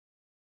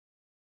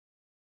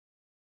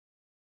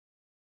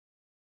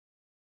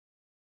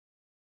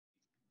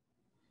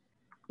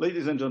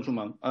Ladies and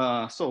gentlemen,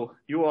 so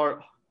you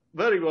are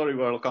very, very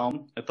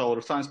welcome at our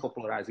science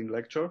popularizing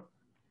lecture.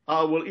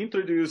 I will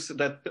introduce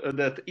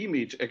that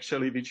image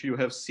actually, which you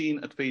have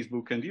seen at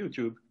Facebook and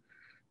YouTube.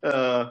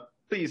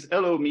 Please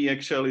allow me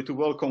actually to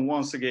welcome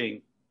once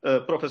again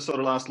Professor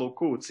László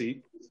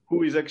Kóczy,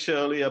 who is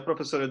actually a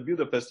professor at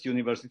Budapest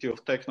University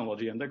of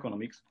Technology and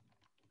Economics.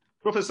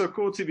 Professor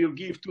Kóczy will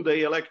give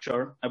today a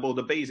lecture about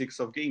the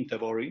basics of game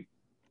theory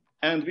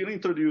and will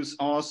introduce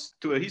us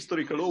to a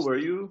historical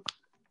overview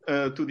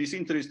to this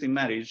interesting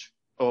marriage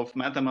of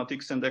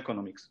mathematics and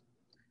economics.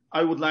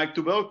 I would like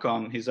to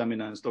welcome His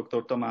Eminence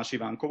Dr. Tamás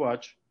Iván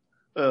Kovács,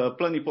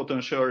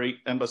 plenipotentiary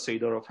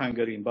ambassador of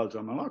Hungary in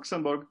Belgium and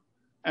Luxembourg,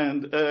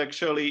 and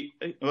actually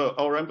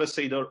our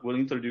ambassador will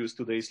introduce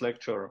today's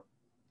lecturer.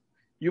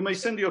 You may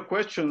send your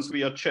questions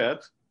via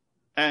chat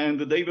and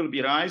they will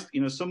be raised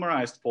in a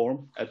summarized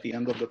form at the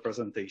end of the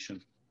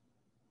presentation.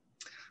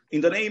 In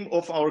the name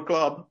of our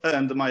club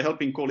and my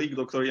helping colleague,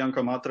 Dr.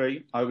 Janka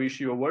Matrei, I wish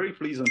you a very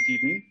pleasant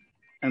evening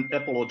and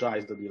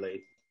apologize the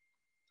delay.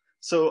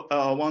 So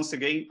once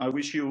again, I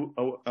wish you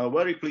a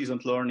very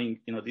pleasant learning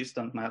in a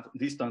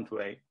distant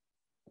way.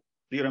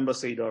 Dear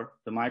Ambassador,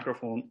 the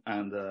microphone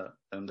and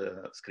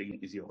the screen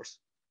is yours.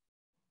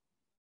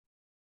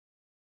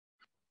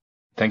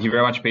 Thank you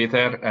very much,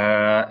 Peter,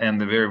 and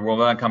a very warm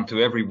welcome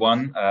to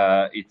everyone.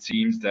 It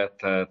seems that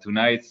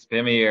tonight's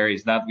premiere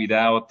is not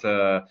without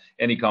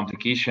any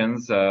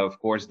complications. Of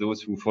course,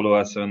 those who follow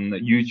us on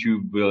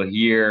YouTube will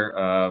hear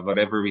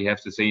whatever we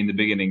have to say in the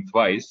beginning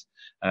twice.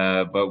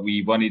 But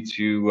we wanted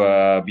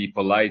to be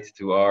polite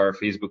to our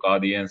Facebook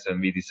audience, and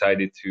we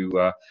decided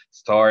to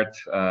start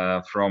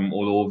from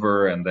all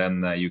over, and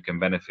then you can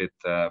benefit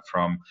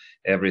from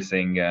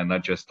everything,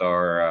 not just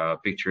our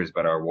pictures,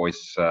 but our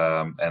voice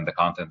and the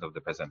content of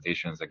the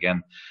presentations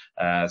again.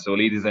 So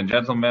ladies and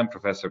gentlemen,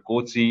 Professor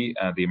Kóczy,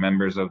 the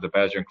members of the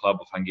Belgian Club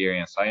of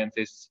Hungarian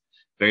Scientists,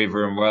 very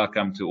warm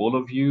welcome to all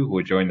of you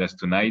who joined us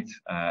tonight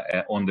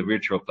on the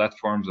virtual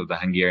platforms of the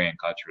Hungarian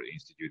Cultural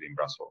Institute in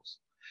Brussels.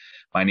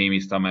 My name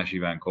is Tamás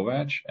Iván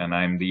Kovács, and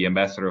I'm the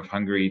ambassador of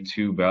Hungary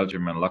to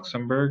Belgium and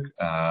Luxembourg.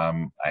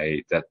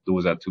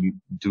 Those are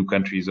two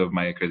countries of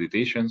my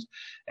accreditations,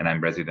 and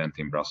I'm resident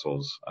in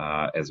Brussels,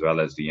 as well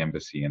as the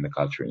embassy and the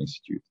Cultural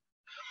Institute.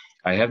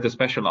 I have the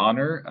special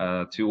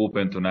honor to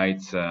open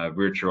tonight's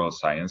virtual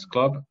science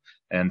club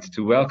and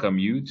to welcome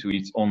you to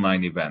its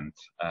online event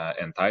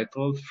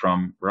entitled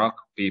From Rock,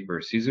 Paper,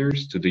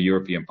 Scissors to the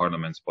European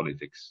Parliament's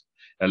Politics,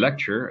 a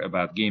lecture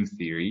about game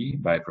theory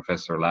by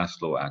Professor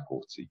László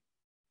Kóczy.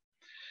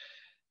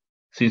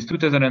 Since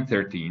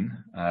 2013,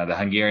 the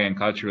Hungarian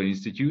Cultural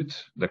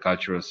Institute, the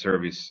cultural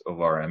service of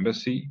our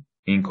embassy,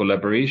 in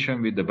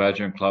collaboration with the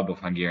Belgian Club of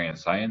Hungarian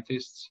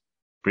Scientists,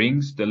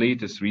 brings the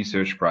latest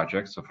research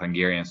projects of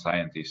Hungarian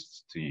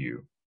scientists to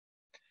you.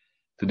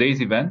 Today's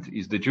event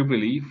is the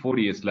Jubilee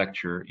 40th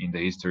lecture in the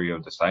history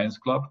of the Science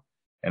Club,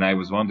 and I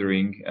was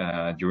wondering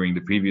during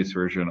the previous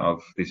version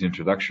of this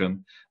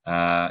introduction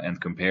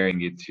and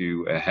comparing it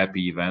to a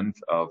happy event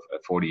of a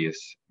 40th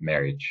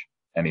marriage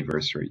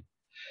anniversary.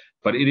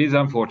 But it is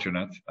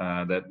unfortunate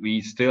that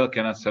we still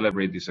cannot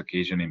celebrate this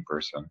occasion in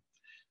person.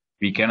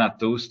 We cannot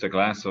toast a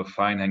glass of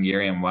fine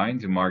Hungarian wine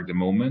to mark the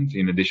moment,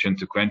 in addition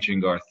to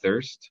quenching our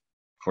thirst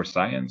for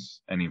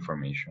science and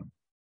information.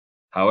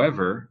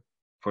 However,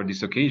 for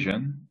this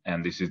occasion,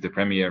 and this is the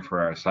premiere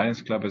for our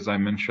science club, as I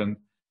mentioned,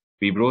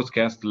 we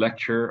broadcast the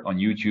lecture on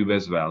YouTube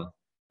as well,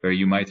 where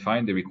you might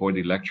find the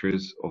recorded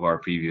lectures of our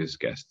previous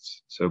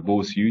guests, so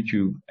both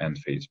YouTube and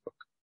Facebook.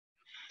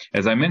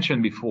 As I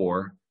mentioned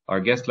before, our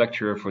guest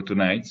lecturer for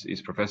tonight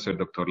is Professor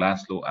Dr.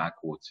 László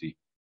Kóczy,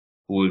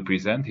 who will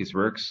present his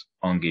works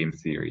on game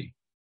theory.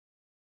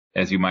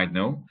 As you might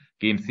know,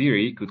 game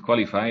theory could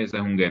qualify as a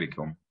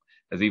Hungaricum,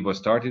 as it was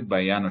started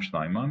by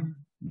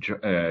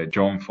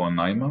John von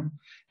Neumann,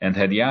 and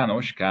had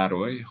János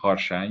Károly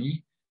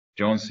Harsányi,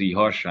 John C.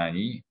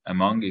 Harsányi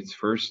among its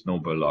first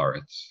Nobel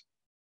Laureates.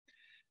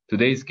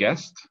 Today's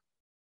guest,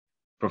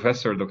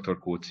 Professor Dr.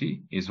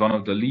 Kóczy, is one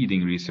of the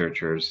leading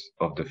researchers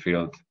of the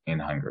field in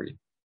Hungary.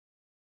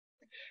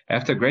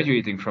 After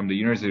graduating from the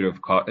University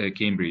of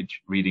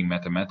Cambridge reading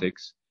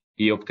mathematics,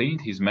 he obtained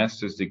his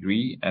master's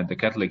degree at the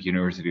Catholic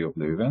University of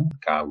Leuven,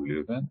 KU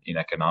Leuven, in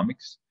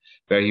economics,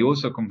 where he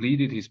also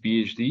completed his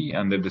PhD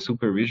under the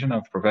supervision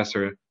of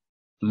Professor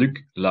Luc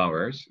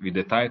Lauwers with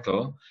the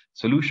title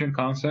Solution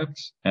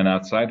Concepts and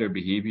Outsider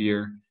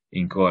Behavior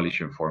in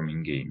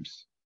Coalition-Forming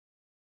Games.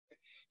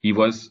 He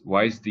was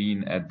Vice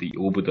Dean at the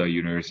Óbuda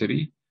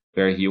University,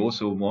 where he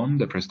also won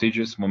the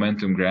prestigious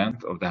Momentum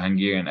Grant of the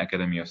Hungarian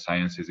Academy of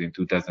Sciences in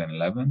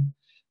 2011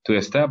 to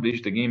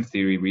establish the Game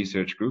Theory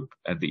Research Group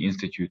at the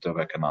Institute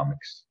of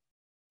Economics.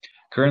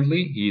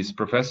 Currently, he is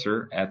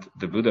professor at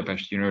the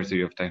Budapest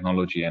University of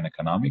Technology and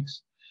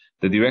Economics,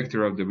 the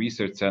director of the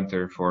Research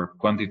Center for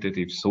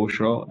Quantitative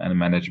Social and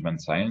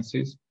Management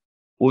Sciences,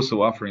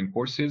 also offering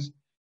courses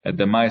at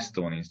the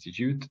Milestone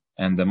Institute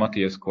and the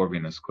Matthias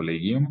Corvinus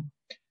Collegium,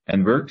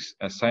 and works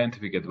as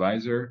scientific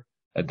advisor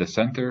at the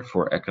Center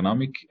for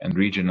Economic and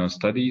Regional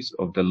Studies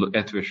of the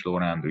Eötvös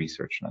Loránd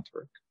Research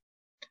Network.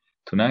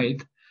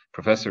 Tonight,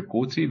 Professor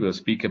Kóczy will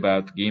speak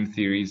about game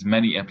theory's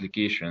many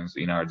applications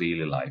in our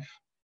daily life,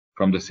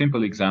 from the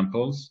simple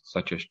examples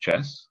such as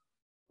chess,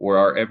 or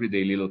our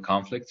everyday little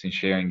conflicts in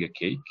sharing a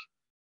cake,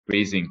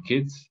 raising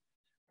kids,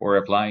 or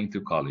applying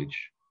to college,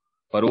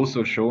 but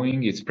also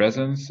showing its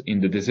presence in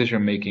the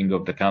decision-making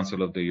of the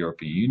Council of the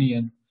European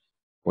Union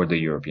or the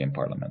European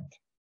Parliament.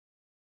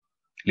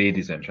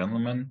 Ladies and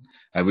gentlemen,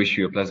 I wish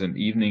you a pleasant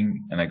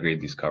evening and a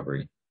great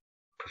discovery.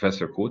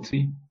 Professor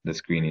Kóczy, the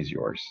screen is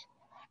yours.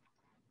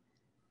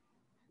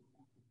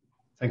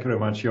 Thank you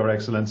very much, Your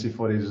Excellency,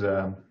 for this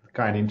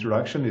kind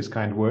introduction, these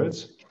kind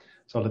words.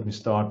 So let me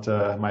start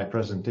my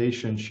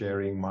presentation,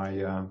 sharing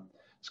my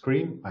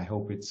screen. I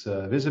hope it's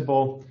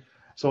visible.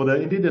 So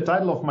indeed, the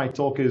title of my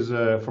talk is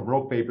From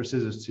Rock, Paper,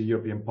 Scissors to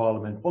European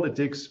Parliament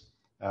Politics.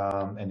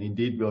 And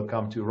indeed, we'll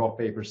come to rock,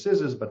 paper,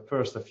 scissors, but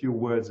first a few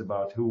words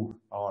about who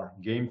are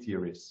game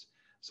theorists.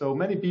 So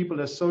many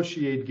people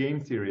associate game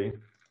theory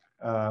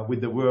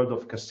with the world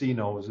of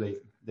casinos.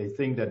 They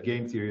think that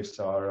game theorists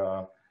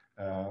are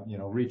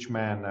rich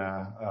man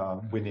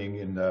winning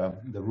in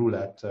the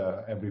roulette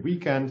every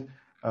weekend.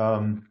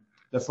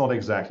 That's not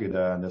exactly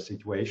the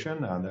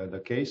situation,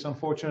 the case,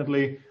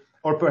 unfortunately.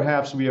 Or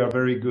perhaps we are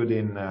very good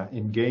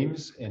in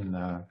games, in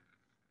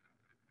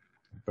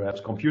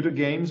perhaps computer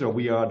games, or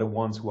we are the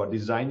ones who are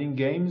designing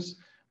games.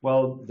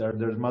 Well,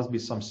 there must be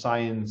some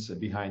science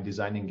behind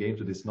designing games,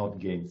 but it's not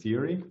game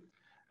theory.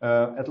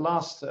 At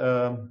last,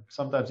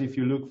 sometimes if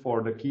you look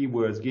for the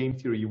keywords game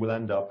theory, you will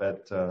end up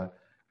at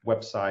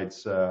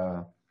websites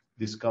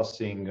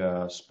discussing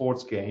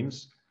sports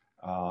games,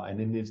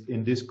 and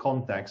in this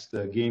context,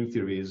 game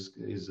theory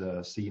is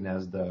seen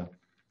as the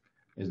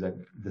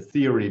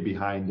theory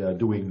behind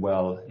doing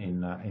well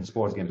in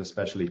sports games,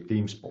 especially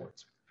team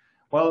sports.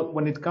 Well,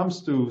 when it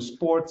comes to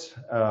sports,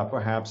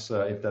 perhaps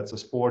if that's a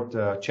sport,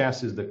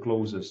 chess is the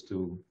closest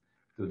to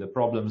the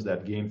problems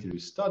that game theory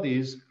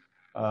studies.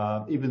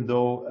 Even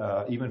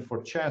though even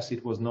for chess,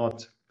 it was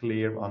not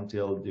clear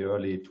until the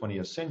early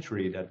 20th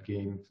century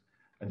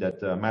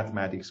that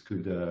mathematics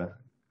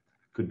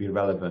could be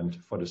relevant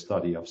for the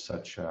study of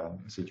such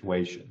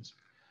situations.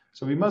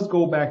 So we must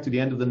go back to the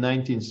end of the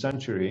 19th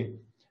century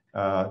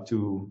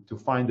to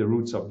find the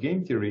roots of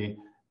game theory,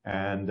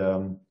 and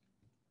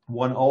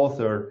one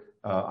author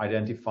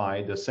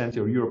identified the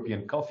Central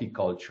European coffee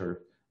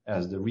culture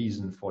as the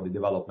reason for the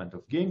development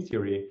of game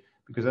theory,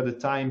 because at the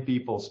time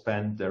people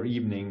spent their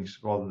evenings,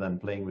 rather than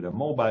playing with their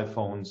mobile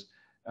phones,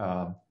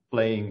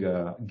 playing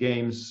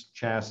games,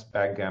 chess,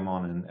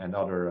 backgammon, and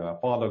other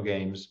parlor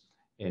games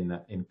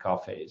in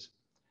cafes.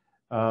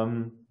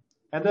 And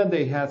then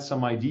they had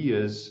some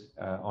ideas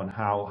on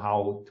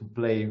how to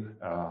play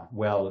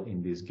well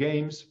in these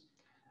games.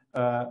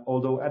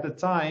 Although at the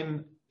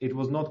time, it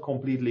was not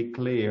completely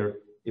clear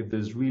if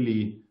there's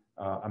really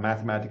a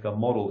mathematical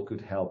model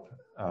could help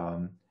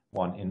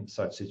one in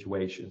such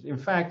situations. In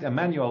fact,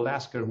 Emanuel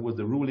Lasker, who was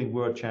the ruling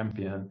world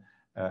champion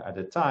at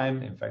the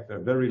time, in fact, for a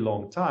very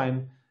long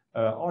time,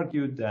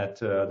 argued that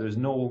there's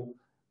no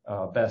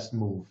best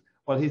move.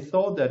 Well, he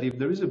thought that if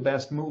there is a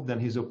best move, then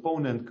his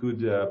opponent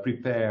could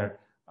prepare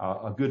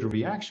a good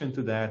reaction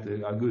to that,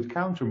 a good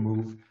counter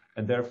move,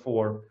 and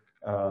therefore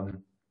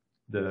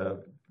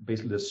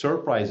basically the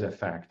surprise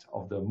effect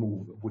of the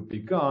move would be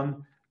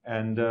gone.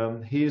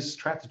 And his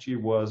strategy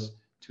was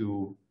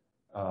to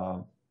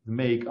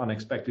make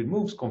unexpected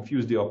moves,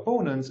 confuse the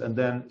opponents, and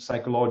then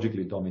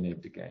psychologically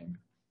dominate the game.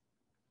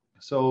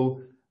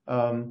 So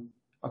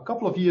a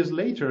couple of years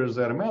later,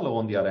 Zermelo,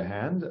 on the other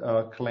hand,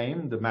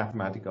 claimed the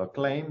mathematical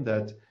claim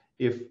that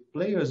if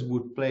players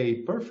would play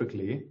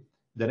perfectly,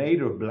 then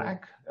either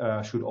black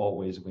should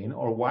always win,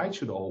 or white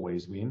should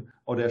always win,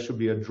 or there should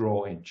be a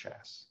draw in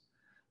chess.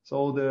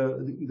 So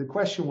the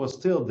question was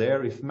still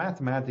there if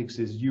mathematics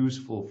is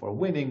useful for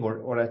winning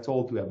or at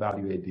all to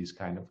evaluate these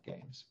kind of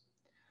games.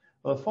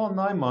 Well,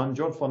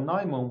 John von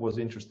Neumann was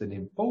interested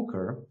in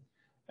poker,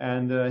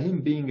 and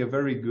him being a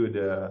very good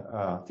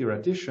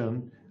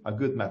theoretician, a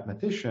good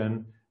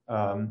mathematician,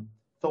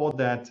 thought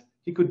that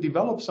he could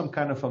develop some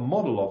kind of a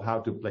model of how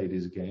to play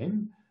this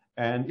game.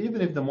 And even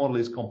if the model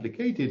is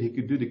complicated, he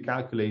could do the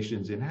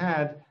calculations in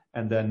head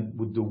and then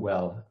would do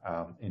well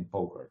in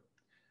poker.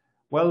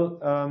 Well,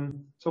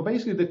 so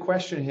basically the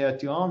question here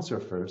to answer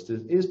first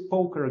is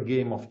poker a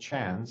game of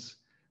chance,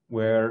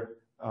 where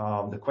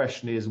the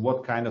question is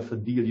what kind of a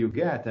deal you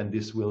get, and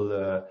this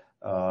will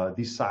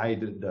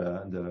decide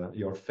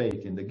your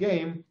fate in the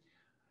game?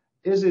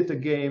 Is it a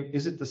game,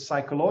 is it a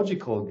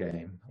psychological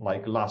game,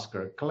 like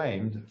Lasker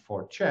claimed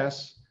for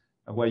chess,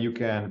 where you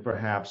can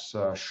perhaps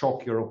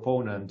shock your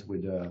opponent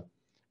with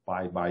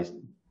by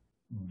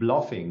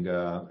bluffing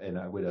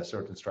with a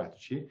certain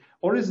strategy?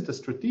 Or is it a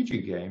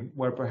strategic game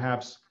where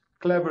perhaps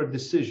clever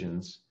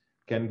decisions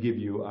can give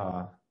you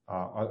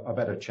a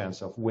better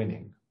chance of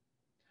winning?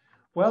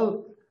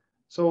 Well,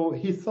 so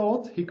he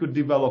thought he could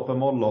develop a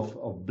model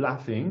of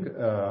bluffing,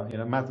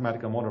 a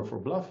mathematical model for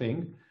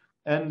bluffing.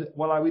 And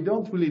while we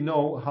don't really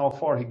know how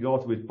far he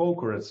got with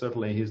poker, and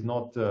certainly he's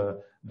not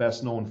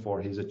best known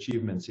for his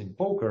achievements in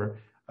poker,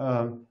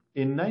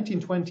 in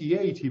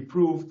 1928, he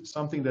proved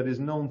something that is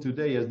known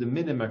today as the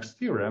minimax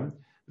theorem.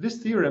 This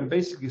theorem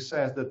basically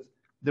says that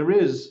there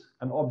is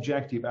an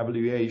objective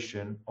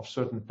evaluation of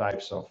certain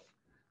types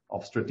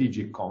of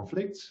strategic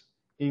conflicts,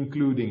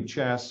 including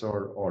chess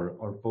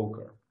or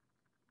poker.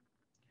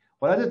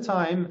 But at the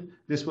time,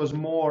 this was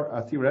more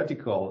a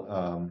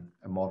theoretical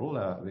model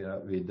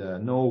with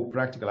no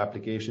practical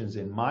applications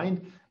in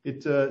mind.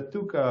 It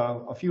took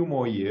a few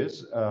more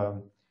years,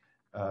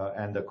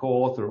 and the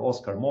co-author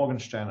Oskar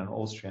Morgenstern, an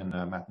Austrian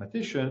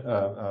mathematician,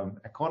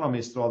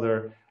 economist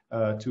rather,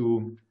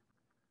 to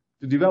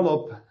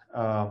develop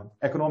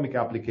economic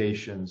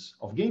applications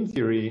of game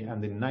theory.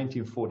 And in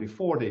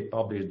 1944, they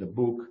published the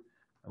book,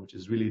 which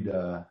is really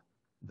the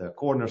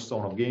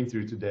cornerstone of game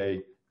theory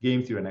today,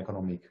 Game Theory and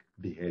Economic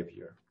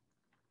Behavior.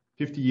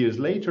 50 years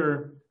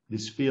later,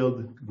 this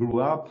field grew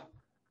up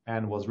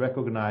and was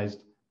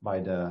recognized by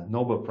the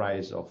Nobel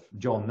Prize of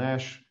John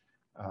Nash,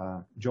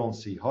 John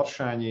C.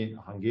 Harsányi,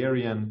 a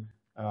Hungarian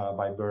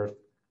by birth,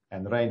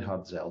 and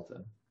Reinhard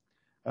Zelten.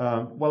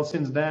 Well,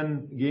 since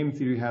then, game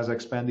theory has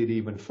expanded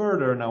even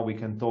further. Now we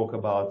can talk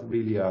about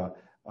really a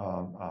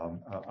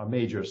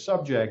major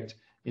subject.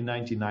 In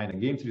 1999, a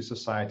Game Theory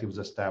Society was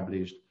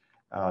established.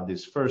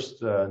 This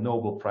first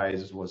Nobel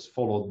Prize was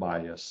followed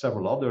by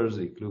several others,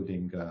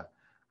 including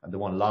the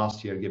one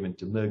last year given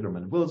to Milgram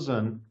and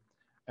Wilson.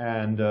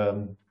 And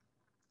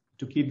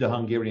to keep the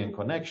Hungarian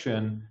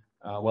connection,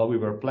 while we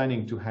were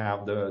planning to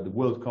have the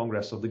World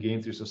Congress of the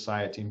Game Theory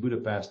Society in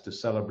Budapest to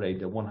celebrate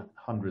the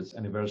 100th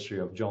anniversary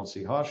of John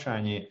C.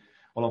 Harsányi,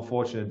 well,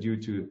 unfortunately, due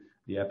to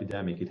the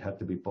epidemic, it had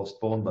to be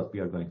postponed, but we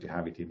are going to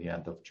have it in the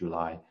end of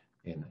July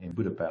in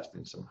Budapest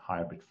in some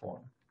hybrid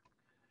form.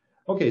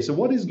 Okay, so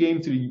what is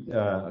game theory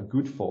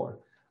good for?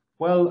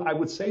 Well, I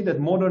would say that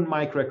modern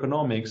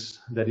microeconomics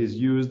that is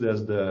used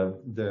as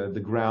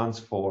the grounds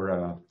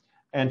for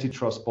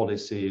antitrust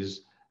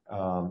policies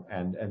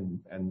and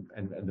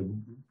the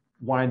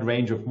wide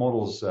range of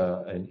models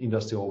in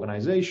industrial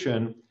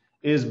organization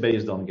is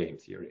based on game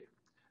theory,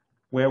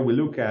 where we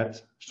look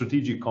at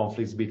strategic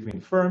conflicts between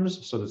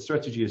firms. So the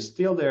strategy is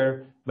still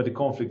there, but the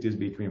conflict is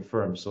between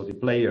firms. So the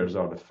players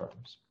are the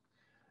firms.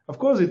 Of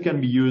course, it can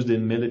be used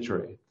in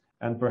military.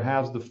 And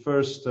perhaps the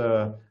first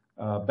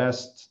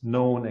best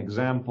known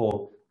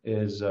example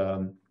is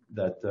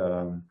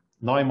that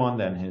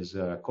Neumann and his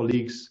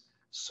colleagues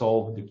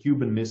solved the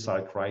Cuban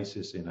Missile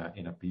Crisis in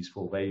a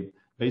peaceful way,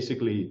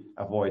 basically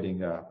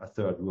avoiding a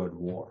third world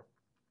war.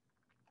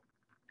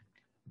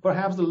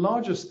 Perhaps the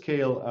largest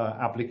scale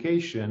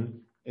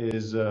application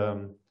is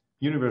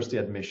university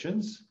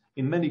admissions.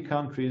 In many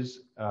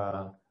countries,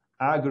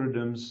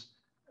 algorithms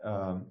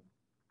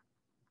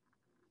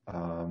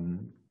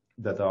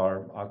that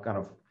are kind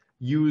of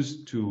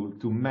used to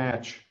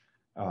match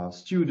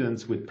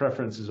students with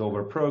preferences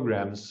over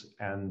programs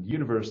and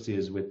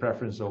universities with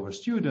preference over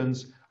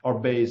students are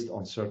based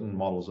on certain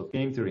models of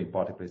game theory. In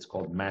particular, it's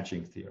called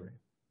matching theory.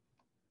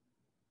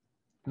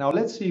 Now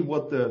let's see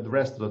what the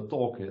rest of the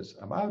talk is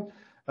about.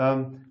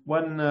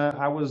 When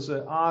I was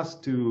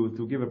asked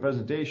to give a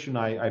presentation,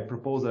 I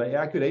proposed that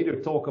I could either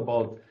talk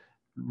about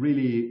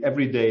really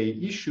everyday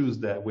issues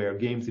where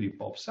game theory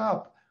pops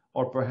up,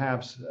 or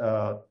perhaps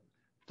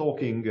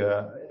talking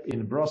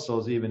in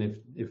Brussels, even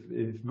if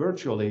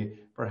virtually,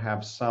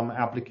 perhaps some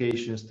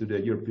applications to the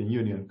European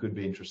Union could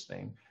be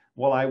interesting.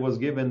 Well, I was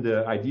given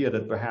the idea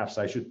that perhaps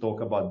I should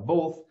talk about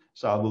both,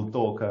 so I will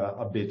talk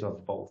a bit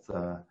of both,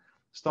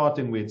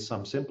 starting with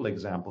some simple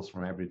examples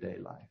from everyday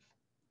life.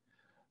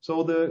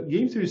 So the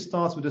game theory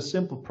starts with a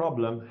simple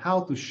problem: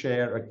 how to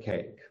share a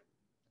cake.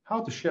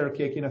 How to share a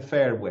cake in a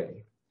fair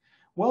way.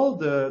 Well,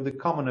 the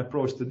common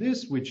approach to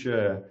this, which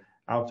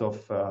out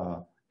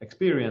of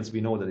experience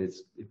we know that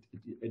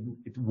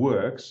it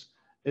works,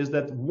 is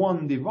that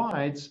one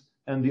divides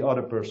and the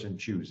other person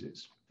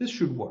chooses. This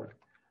should work.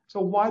 So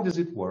why does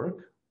it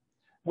work?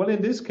 Well,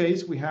 in this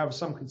case, we have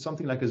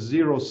something like a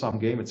zero-sum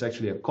game. It's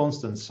actually a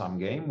constant sum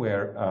game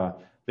where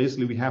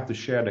basically we have to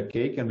share the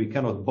cake and we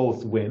cannot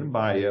both win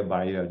by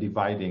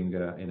dividing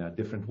in a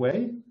different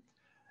way.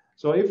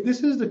 So if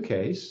this is the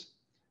case,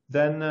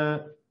 then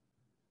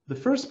the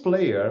first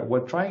player,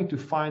 while trying to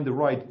find the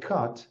right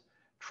cut,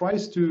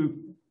 tries to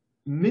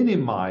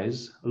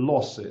minimize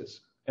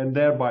losses and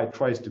thereby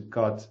tries to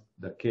cut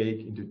the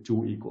cake into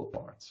two equal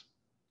parts.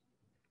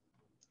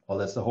 Well,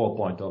 that's the whole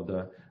point of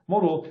the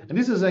model. And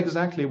this is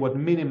exactly what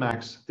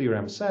minimax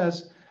theorem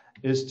says,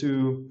 is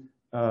to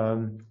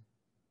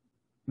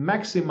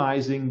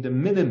maximizing the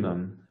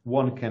minimum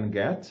one can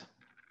get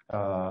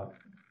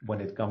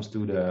when it comes to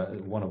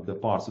one of the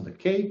parts of the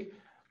cake.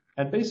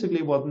 And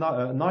basically what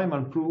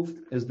Neumann proved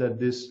is that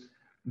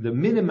the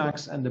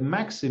minimax and the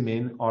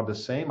maximin are the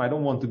same. I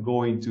don't want to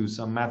go into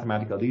some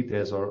mathematical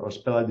details or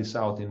spell this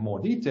out in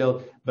more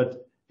detail,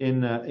 but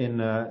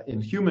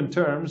in human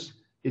terms,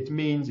 it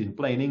means, in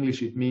plain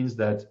English, it means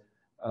that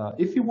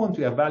if you want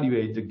to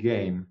evaluate the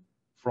game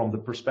from the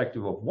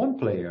perspective of one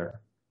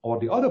player or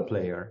the other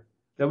player,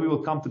 then we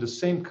will come to the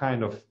same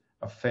kind of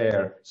a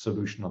fair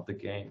solution of the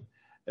game.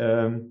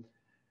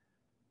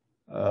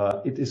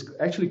 It is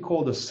actually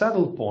called a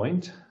saddle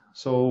point.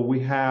 So we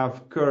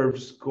have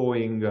curves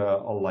going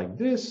like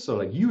this, so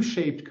like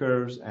U-shaped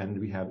curves, and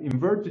we have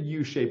inverted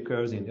U-shaped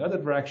curves in the other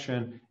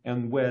direction,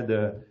 and where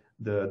the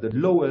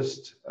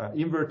lowest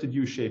inverted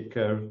U-shaped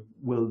curve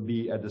will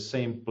be at the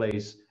same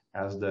place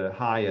as the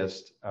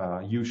highest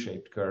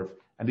U-shaped curve.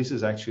 And this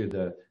is actually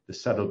the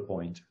saddle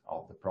point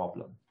of the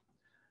problem.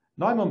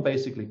 Neumann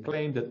basically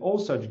claimed that all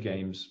such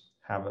games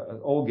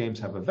all games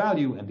have a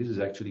value, and this is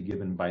actually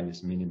given by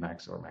this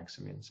minimax or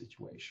maximin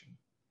situation.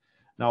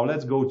 Now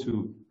let's go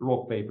to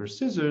rock, paper,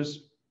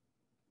 scissors.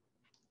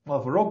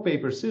 Well, for rock,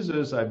 paper,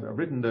 scissors, I've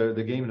written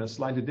the game in a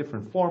slightly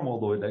different form,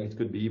 although it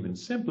could be even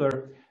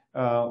simpler.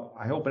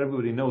 I hope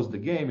everybody knows the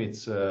game.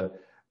 It's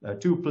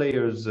two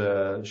players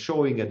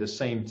showing at the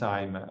same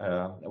time,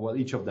 well,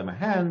 each of them a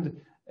hand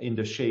in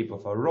the shape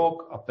of a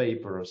rock, a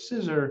paper, a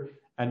scissor.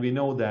 And we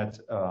know that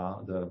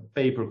the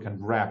paper can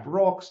grab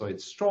rock, so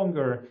it's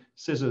stronger.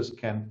 Scissors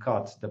can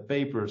cut the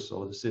paper,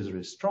 so the scissor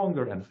is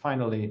stronger. And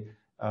finally,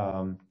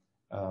 the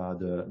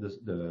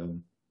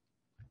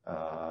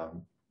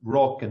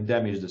rock can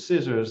damage the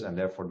scissors, and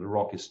therefore the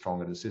rock is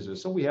stronger than the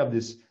scissors. So we have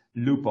this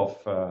loop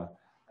of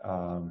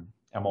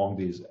among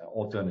these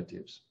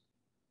alternatives.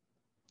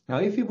 Now,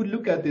 if you would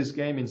look at this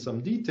game in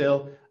some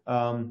detail,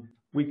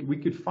 we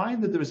could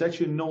find that there is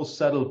actually no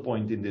saddle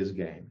point in this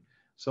game.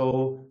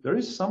 So there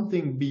is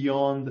something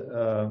beyond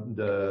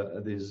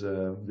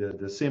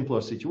the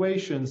simpler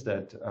situations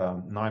that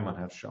Neumann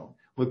has shown.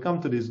 We'll come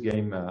to this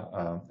game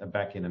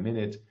back in a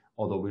minute,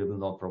 although we will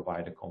not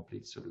provide a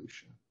complete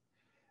solution.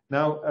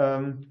 Now,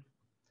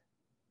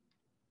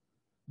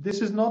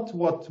 this is not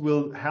what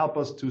will help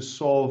us to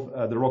solve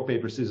the rock,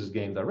 paper, scissors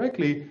game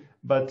directly,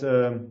 but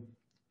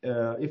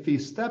if we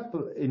step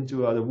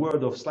into the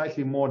world of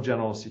slightly more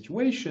general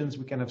situations,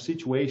 we can have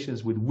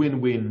situations with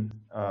win-win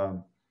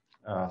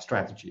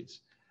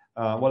strategies.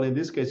 Well, in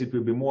this case, it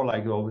will be more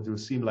like, or it will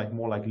seem like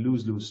more like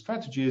lose-lose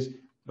strategies.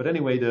 But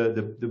anyway,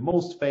 the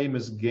most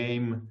famous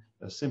game,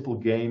 a simple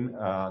game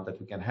that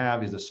we can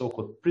have is the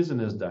so-called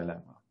prisoner's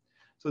dilemma.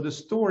 So the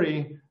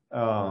story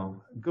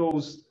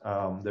goes,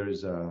 there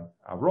is a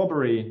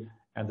robbery,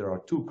 and there are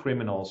two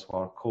criminals who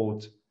are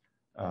caught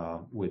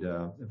with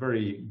a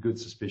very good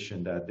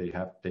suspicion that they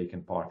have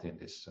taken part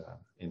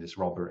in this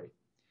robbery.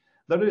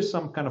 There is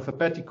some kind of a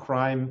petty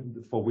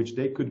crime for which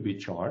they could be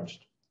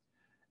charged.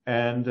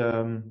 And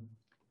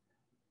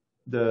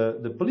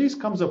the police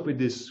comes up with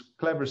this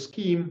clever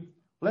scheme.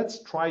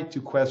 Let's try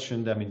to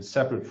question them in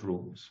separate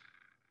rooms.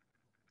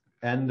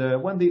 And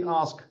when they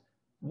ask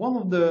one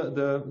of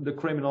the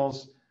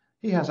criminals,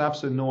 he has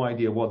absolutely no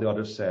idea what the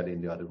other said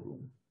in the other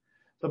room.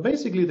 So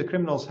basically, the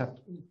criminals have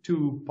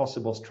two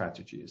possible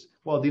strategies.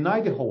 Well,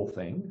 deny the whole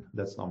thing,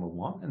 that's number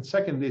one. And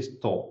second is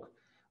talk.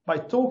 By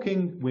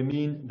talking, we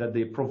mean that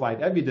they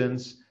provide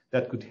evidence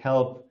that could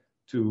help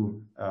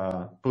to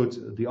put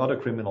the other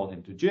criminal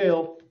into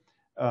jail.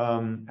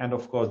 And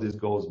of course, this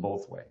goes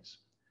both ways.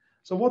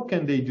 So what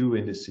can they do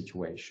in this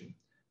situation?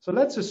 So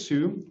let's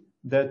assume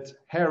that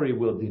Harry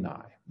will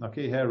deny.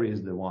 Okay, Harry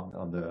is the one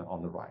on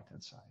the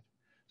right-hand side.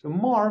 So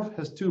Marv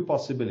has two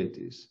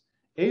possibilities.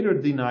 Either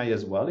deny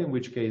as well, in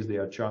which case they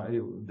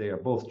are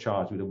both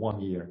charged with a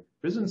 1-year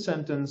prison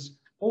sentence,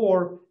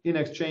 or in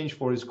exchange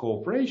for his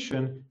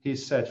cooperation,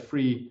 he's set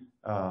free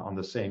on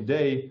the same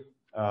day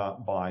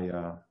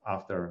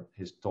after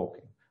his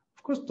talking.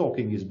 Of course,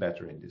 talking is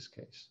better in this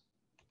case.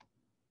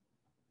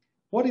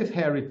 What if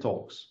Harry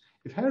talks?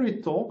 If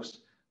Harry talks,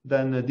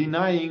 then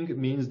denying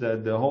means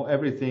that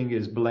everything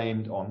is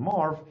blamed on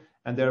Marv,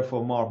 and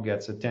therefore Marv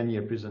gets a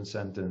 10-year prison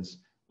sentence,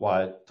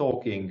 while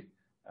talking,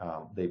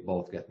 they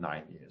both get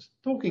 9 years.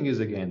 Talking is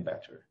again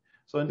better.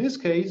 So in this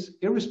case,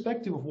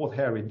 irrespective of what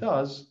Harry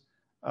does,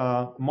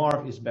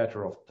 Marv is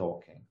better off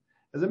talking.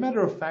 As a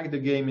matter of fact, the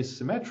game is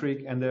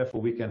symmetric, and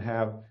therefore we can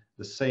have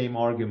the same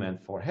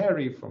argument for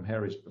Harry from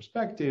Harry's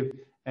perspective,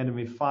 and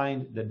we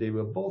find that they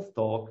will both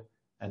talk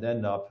and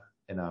end up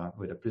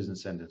with a prison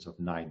sentence of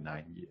 9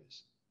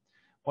 years.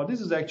 Well, this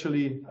is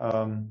actually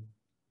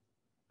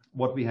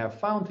what we have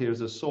found here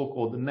is a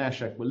so-called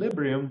Nash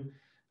equilibrium.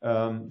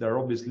 There are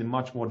obviously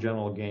much more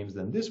general games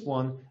than this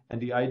one,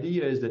 and the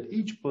idea is that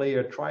each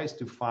player tries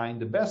to find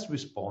the best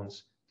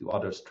response to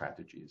other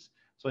strategies.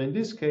 So in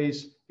this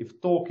case, if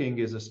talking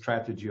is a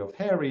strategy of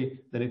Harry,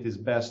 then it is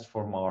best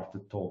for Marv to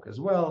talk as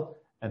well,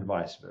 and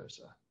vice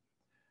versa.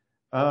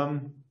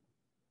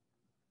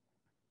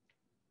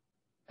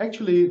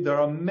 Actually, there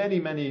are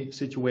many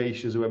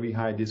situations where we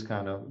find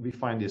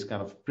this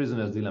kind of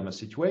prisoner's dilemma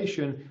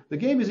situation. The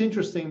game is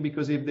interesting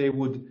because if they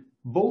would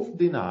both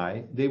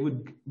deny, they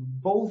would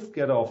both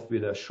get off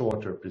with a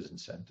shorter prison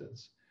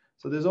sentence.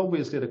 So there's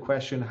obviously the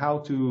question how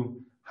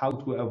to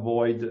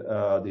avoid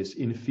this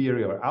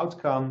inferior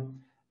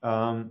outcome.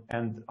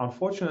 And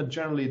unfortunately,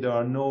 generally, there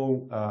are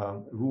no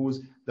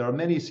rules. There are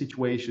many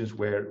situations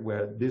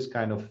where this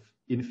kind of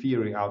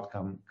inferior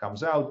outcome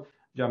comes out.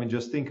 I mean,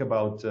 just think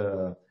about,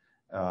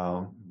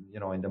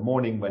 in the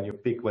morning when you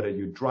pick whether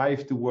you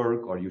drive to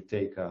work or you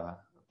take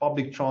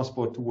public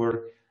transport to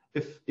work.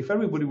 if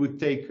everybody would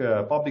take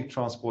public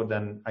transport,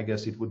 then I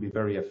guess it would be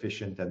very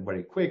efficient and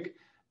very quick.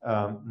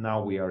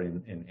 Now we are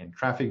in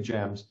traffic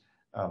jams,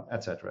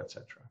 etc.,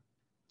 etc.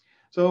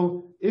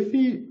 So if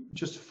we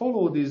just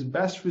follow these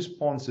best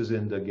responses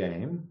in the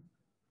game,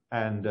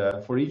 and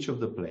for each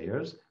of the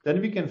players, then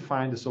we can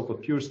find the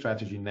so-called pure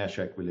strategy Nash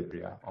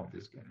equilibria of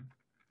this game.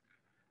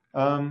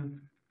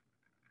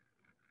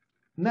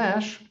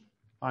 Nash,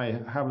 I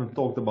haven't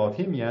talked about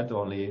him yet,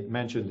 only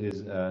mentioned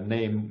his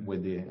name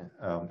with the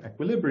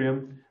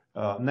equilibrium.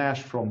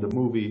 Nash from the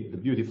movie The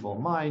Beautiful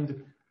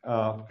Mind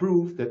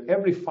proved that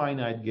every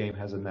finite game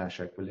has a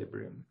Nash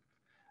equilibrium.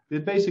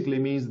 It basically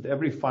means that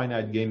every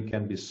finite game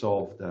can be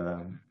solved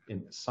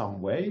in some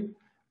way.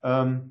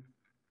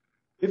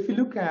 If we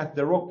look at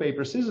the rock,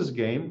 paper, scissors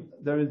game,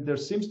 there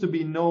seems to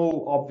be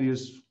no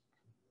obvious,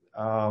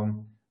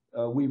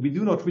 we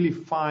do not really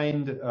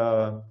find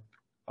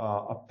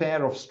a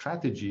pair of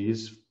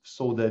strategies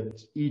so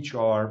that each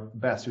are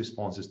best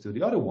responses to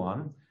the other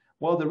one.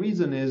 Well, the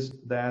reason is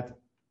that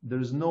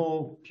there's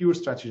no pure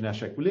strategy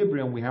Nash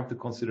equilibrium. We have to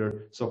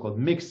consider so-called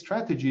mixed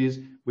strategies,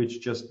 which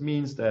just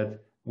means that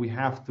we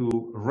have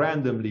to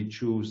randomly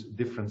choose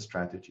different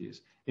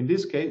strategies. In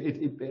this case,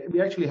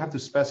 we actually have to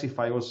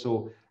specify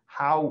also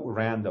how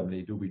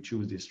randomly do we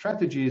choose these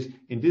strategies.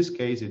 In this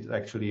case, it's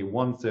actually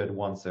 1/3,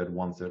 1/3,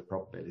 1/3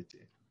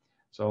 probability.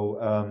 So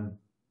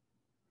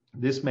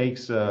this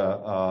makes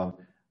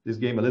this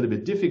game a little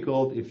bit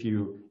difficult. If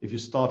you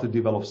start to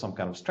develop some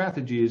kind of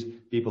strategies,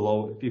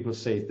 people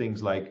say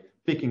things like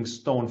picking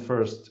stone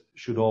first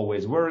should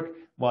always work.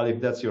 Well,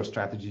 if that's your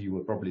strategy, you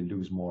will probably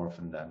lose more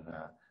often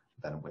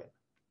than win.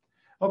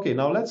 Okay,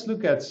 now let's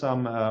look at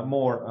some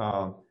more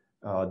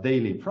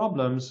daily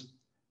problems.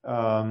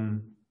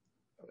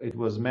 It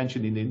was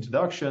mentioned in the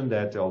introduction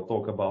that I'll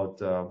talk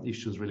about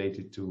issues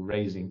related to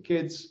raising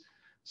kids.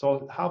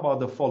 So how about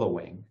the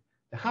following?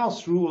 The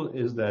house rule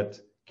is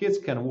that kids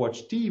can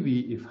watch TV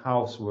if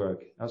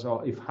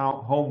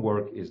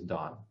homework is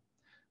done.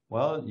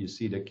 Well, you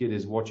see the kid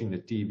is watching the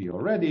TV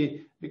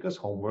already because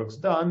homework's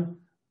done.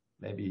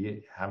 Maybe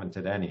you haven't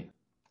had any.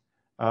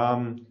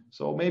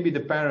 So maybe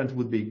the parent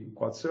would be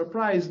quite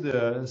surprised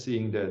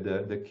seeing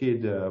the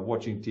kid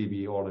watching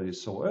TV already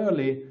so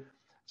early.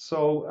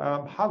 So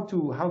how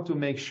to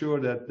make sure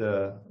that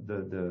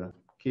the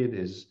kid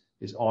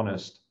is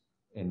honest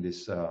in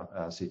this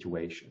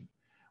situation?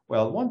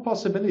 Well, one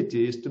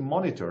possibility is to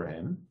monitor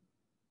him.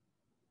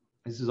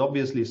 This is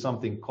obviously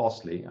something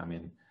costly. I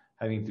mean,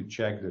 having to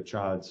check the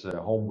child's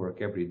homework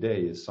every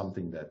day is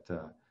something that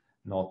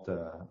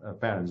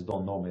parents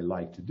don't normally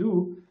like to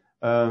do.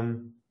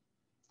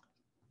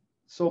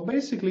 So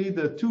basically,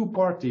 the two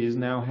parties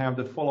now have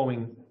the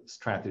following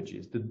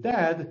strategies. The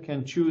dad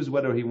can choose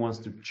whether he wants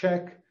to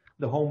check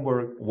the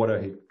homework, whether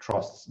he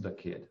trusts the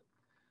kid.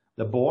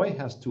 The boy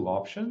has two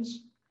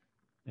options.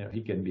 You know,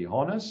 he can be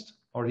honest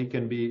or he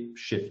can be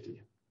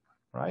shifty,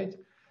 right?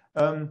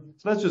 So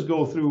let's just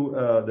go through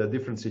the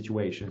different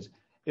situations.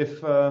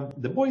 If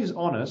the boy is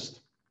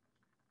honest,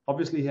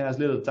 obviously he has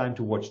little time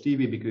to watch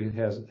TV because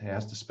he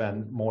has to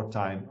spend more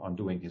time on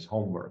doing his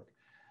homework.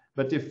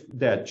 But if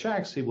dad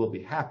checks, he will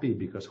be happy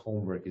because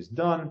homework is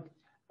done.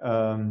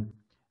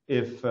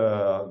 If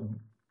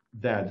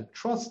dad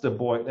trusts the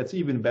boy, that's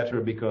even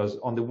better because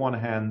on the one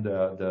hand,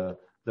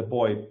 the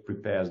boy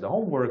prepares the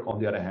homework. On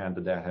the other hand,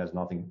 the dad has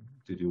nothing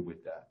to do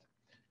with that.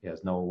 He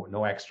has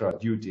no extra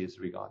duties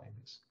regarding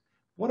this.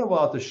 What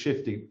about the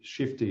shifty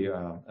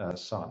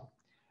son?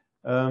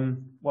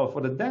 Well,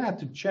 for the dad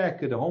to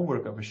check the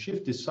homework of a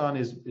shifty son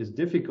is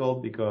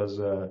difficult because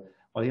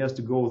well, he has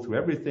to go through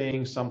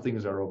everything. Some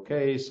things are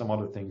okay, some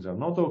other things are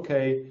not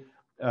okay.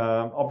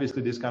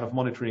 Obviously, this kind of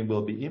monitoring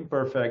will be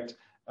imperfect.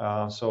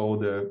 So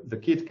the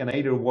kid can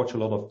either watch a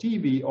lot of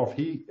TV, or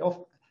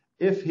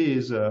if he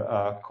is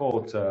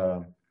caught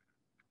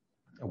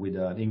with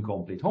an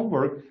incomplete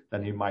homework,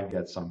 then he might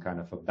get some kind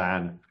of a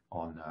ban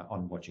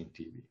on watching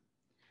TV.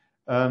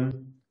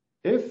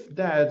 If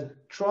dad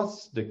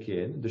trusts the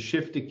kid, the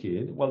shifty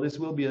kid, well, this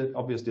will be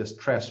obviously a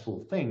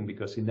stressful thing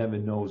because he never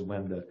knows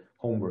when the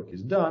homework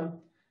is done.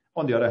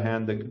 On the other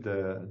hand,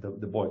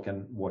 the boy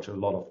can watch a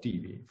lot of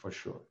TV for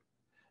sure.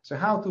 So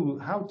how to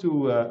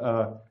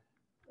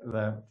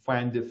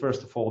find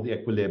first of all the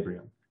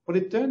equilibrium? But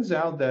it turns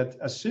out that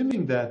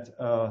assuming that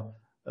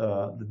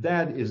the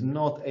dad is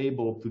not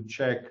able to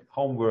check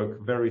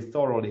homework very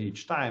thoroughly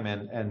each time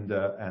and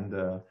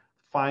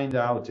find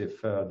out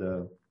if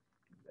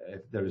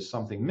there is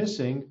something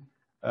missing,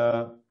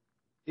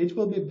 it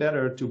will be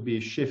better to be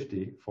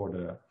shifty for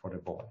the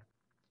boy.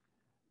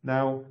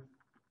 Now,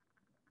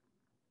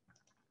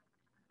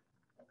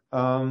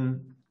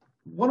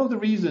 one of the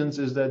reasons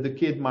is that the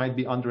kid might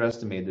be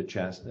underestimate the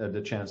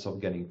chance of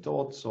getting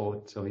taught,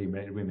 so he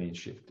may remain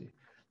shifty.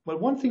 But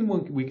one thing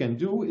we can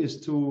do is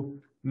to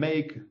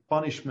make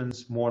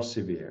punishments more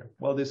severe.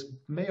 Well, this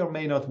may or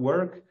may not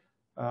work.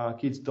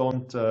 Kids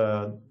don't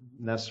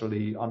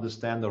necessarily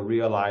understand or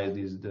realize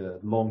the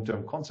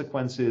long-term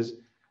consequences.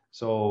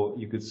 So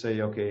you could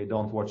say, okay,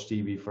 don't watch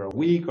TV for a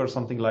week or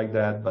something like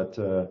that. But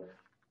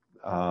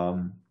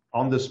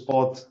on the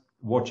spot,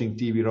 watching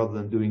TV rather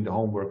than doing the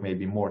homework may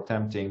be more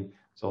tempting.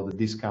 So the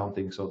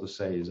discounting, so to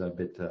say, is a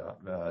bit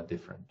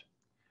different.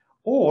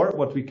 Or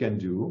what we can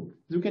do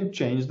is we can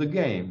change the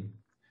game.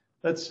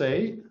 Let's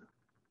say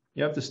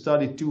you have to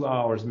study 2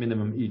 hours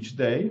minimum each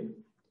day,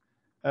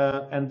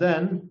 and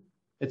then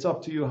it's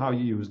up to you how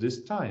you use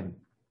this time.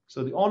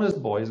 So the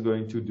honest boy is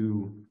going to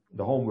do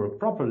the homework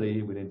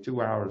properly. Within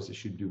 2 hours, he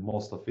should do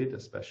most of it,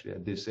 especially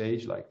at this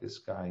age, like this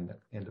guy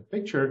in the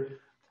picture.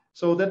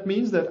 So that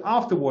means that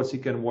afterwards he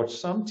can watch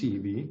some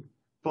TV,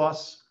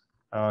 plus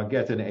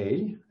get an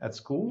A at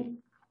school,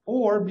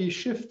 or be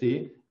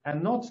shifty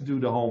and not do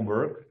the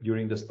homework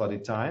during the study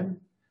time.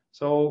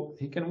 So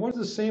he can watch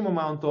the same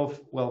amount of,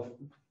 well,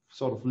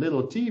 sort of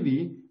little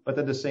TV, but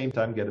at the same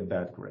time get a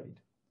bad grade.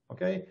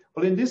 Okay?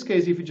 Well, in this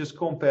case, if you just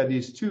compare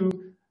these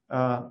two,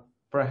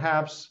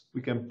 perhaps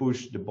we can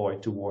push the boy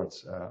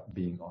towards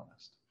being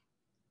honest.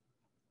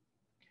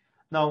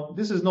 Now,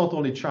 this is not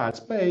only child's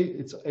play,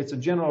 it's a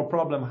general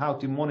problem how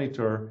to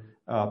monitor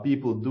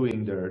people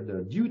doing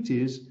their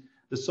duties.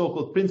 The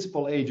so-called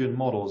principal-agent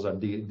models are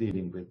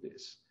dealing with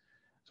this.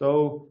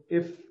 So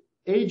if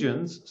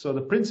agents, so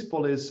the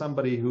principal is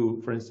somebody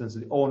who, for instance,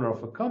 the owner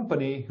of a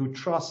company who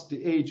trusts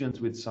the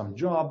agent with some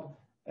job,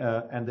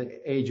 and the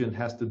agent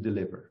has to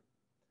deliver.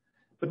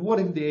 But what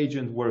if the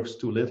agent works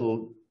too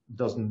little,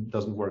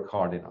 doesn't work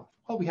hard enough?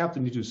 Well, we have to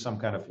do some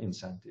kind of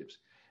incentives.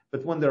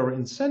 But when there are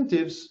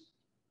incentives,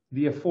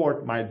 the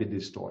effort might be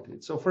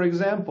distorted. So for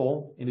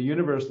example, in the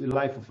university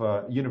life of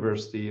a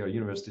university or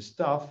university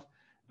staff,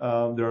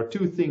 there are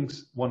two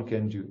things one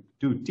can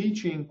do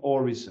teaching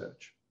or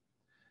research.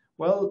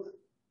 Well,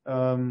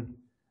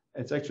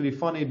 it's actually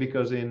funny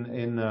because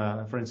in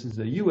for instance,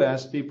 the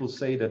US, people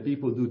say that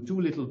people do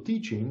too little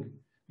teaching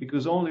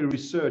because only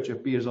research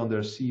appears on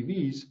their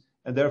CVs,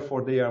 and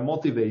therefore they are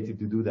motivated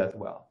to do that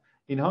well.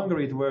 In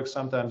Hungary, it works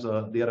sometimes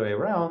the other way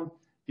around.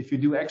 If you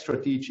do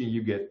extra teaching,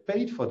 you get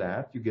paid for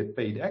that, you get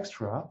paid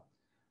extra.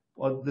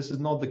 Well, this is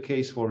not the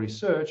case for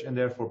research, and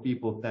therefore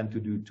people tend to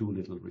do too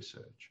little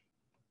research.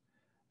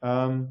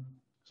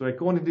 So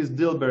according to this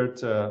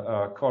Dilbert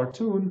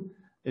cartoon,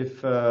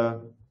 if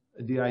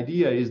the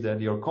idea is that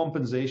your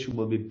compensation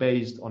will be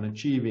based on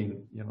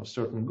achieving,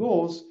 certain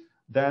goals,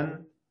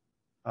 then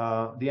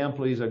the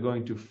employees are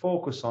going to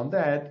focus on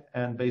that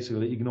and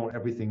basically ignore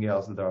everything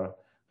else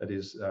that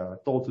is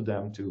told to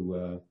them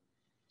to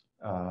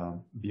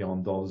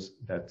beyond those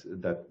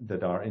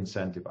that are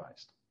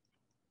incentivized.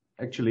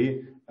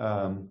 Actually,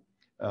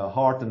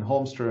 Hart and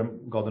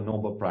Holmström got a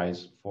Nobel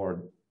Prize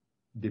for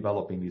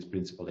developing these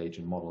principal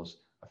agent models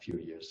a few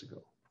years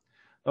ago.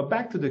 Now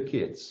back to the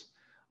kids.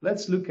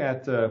 Let's look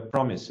at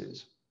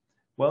promises.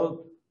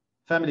 Well,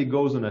 family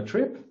goes on a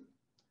trip,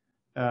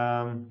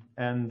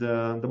 and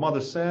the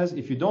mother says,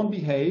 if you don't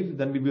behave,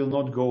 then we will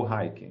not go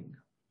hiking.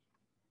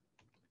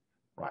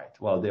 Right.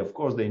 Well, of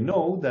course, they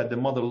know that the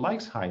mother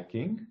likes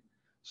hiking.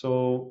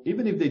 So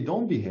even if they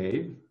don't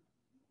behave,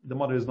 the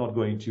mother is not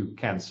going to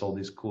cancel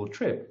this cool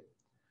trip.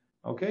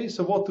 Okay,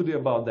 so what to do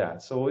about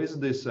that? So is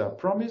this a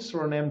promise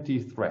or an empty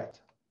threat?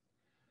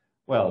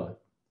 Well,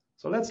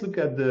 so let's look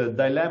at the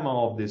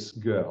dilemma of this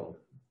girl.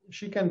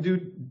 She can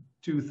do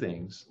two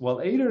things.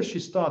 Well, either she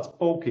starts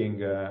poking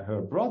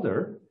her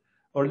brother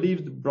or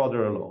leaves the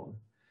brother alone.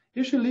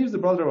 If she leaves the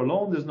brother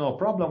alone, there's no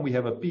problem. We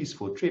have a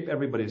peaceful trip.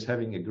 Everybody's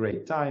having a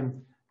great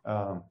time.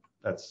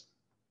 That's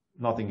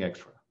nothing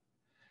extra.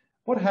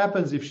 What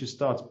happens if she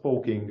starts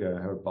poking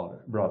her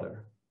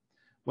brother?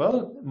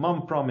 Well,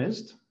 mom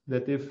promised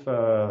that if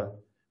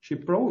she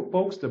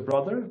pokes the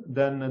brother,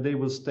 then they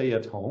will stay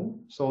at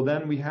home. So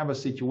then we have a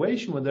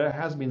situation where there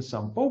has been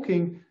some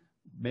poking,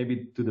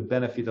 maybe to the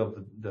benefit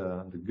of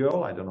the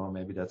girl. I don't know,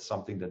 maybe that's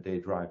something that they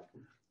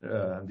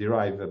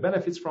derive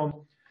benefits from.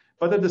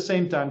 But at the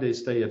same time, they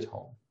stay at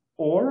home.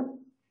 Or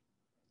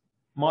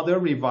mother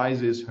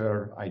revises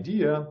her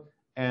idea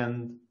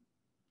and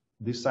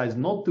decides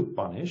not to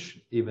punish,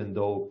 even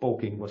though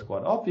poking was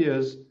quite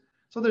obvious.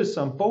 So there's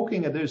some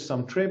poking and there's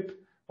some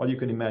trip. Well, you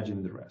can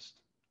imagine the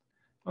rest.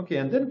 Okay,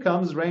 and then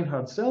comes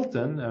Reinhard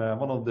Selten,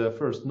 one of the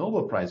first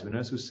Nobel Prize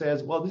winners, who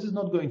says, well, this is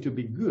not going to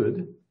be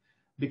good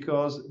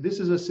because this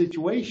is a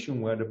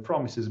situation where the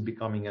promise is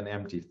becoming an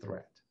empty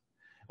threat.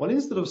 Well,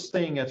 instead of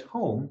staying at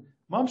home,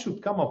 mom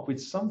should come up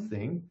with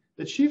something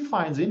that she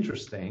finds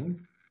interesting,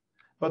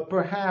 but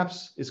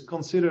perhaps is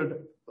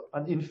considered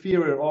an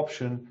inferior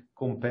option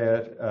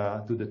compared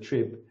to the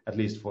trip, at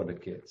least for the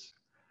kids.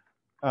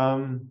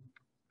 I'm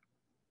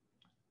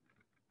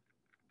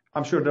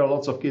sure there are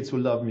lots of kids who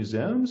love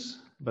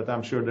museums, but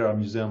I'm sure there are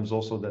museums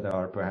also that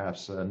are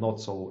perhaps not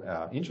so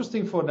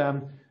interesting for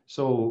them.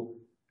 So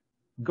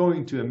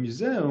going to a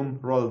museum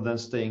rather than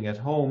staying at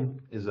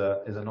home is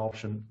an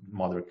option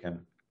mother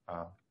can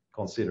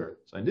consider.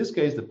 So in this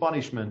case, the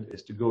punishment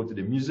is to go to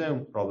the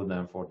museum rather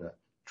than for the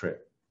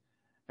trip.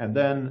 And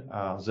then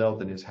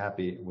Zelten is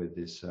happy with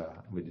this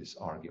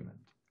argument.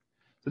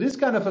 So this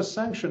kind of a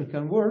sanction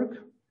can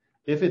work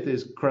if it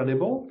is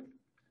credible.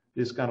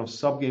 This kind of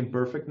subgame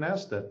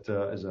perfectness that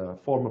is a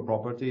formal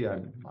property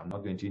I'm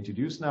not going to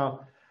introduce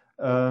now.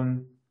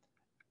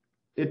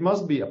 It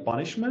must be a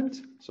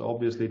punishment. So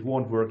obviously it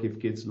won't work if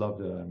kids love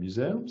the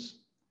museums.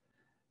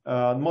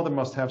 Mother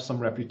must have some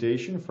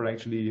reputation for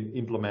actually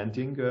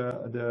implementing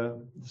the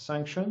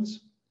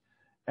sanctions.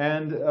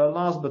 And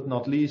last but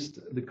not least,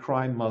 the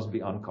crime must be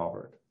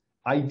uncovered.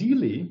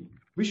 Ideally,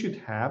 we should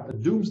have a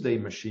doomsday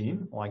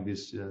machine, like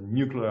this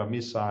nuclear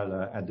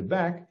missile at the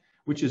back,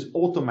 which is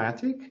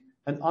automatic,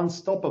 an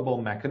unstoppable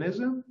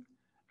mechanism,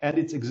 and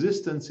its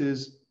existence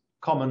is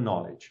common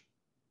knowledge.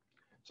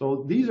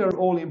 So these are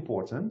all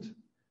important.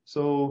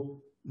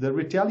 So the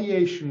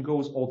retaliation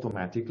goes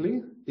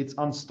automatically. It's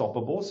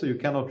unstoppable, so you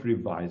cannot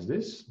revise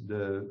this.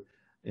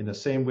 In the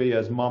same way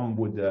as mom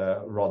would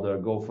rather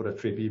go for a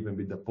trip even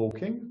with the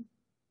poking.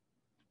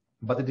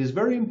 But it is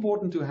very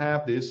important to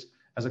have this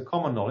as a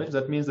common knowledge.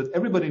 That means that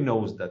everybody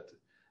knows that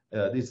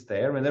it's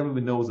there, and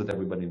everybody knows that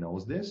everybody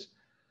knows this.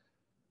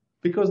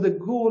 Because the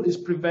goal is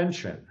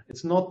prevention.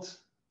 It's not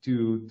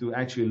to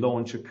actually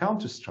launch a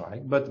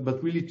counter-strike,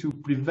 but really to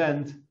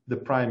prevent the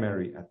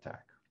primary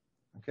attack.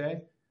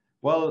 Okay?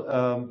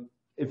 Well,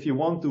 if you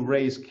want to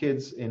raise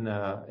kids in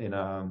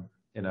a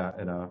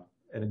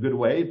good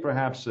way,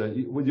 perhaps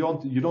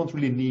you don't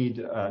really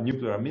need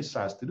nuclear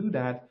missiles to do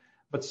that.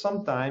 But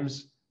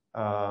sometimes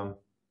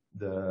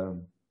the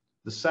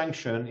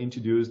sanction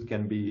introduced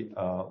can be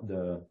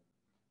the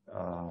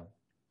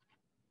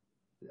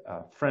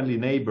friendly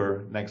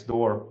neighbor next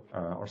door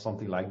or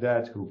something like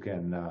that, who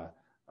can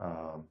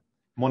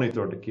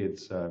monitor the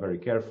kids very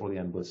carefully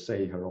and will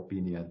say her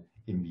opinion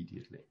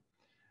immediately.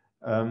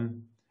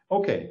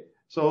 Okay,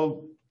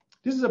 so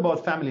this is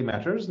about family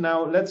matters.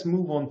 Now let's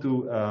move on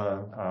to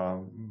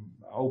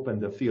open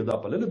the field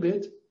up a little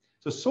bit.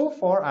 So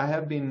far I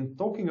have been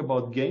talking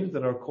about games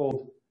that are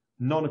called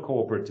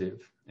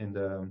non-cooperative in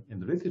the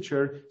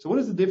literature. So what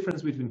is the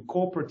difference between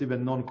cooperative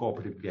and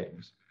non-cooperative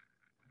games?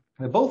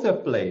 They both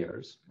have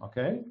players,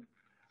 okay?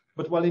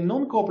 But while in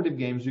non-cooperative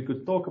games, you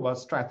could talk about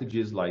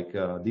strategies like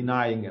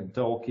denying and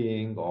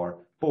talking, or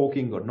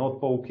poking or not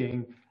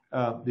poking,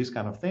 these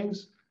kind of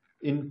things.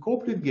 In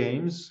cooperative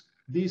games,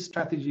 these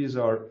strategies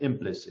are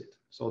implicit.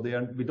 So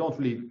we don't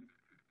really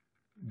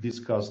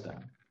discuss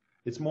them.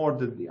 It's more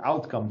the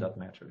outcome that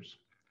matters.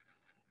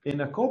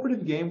 In a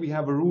cooperative game, we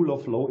have a rule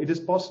of law. It is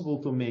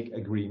possible to make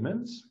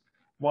agreements,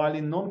 while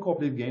in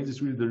non-cooperative games,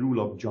 it's really the rule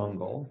of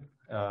jungle,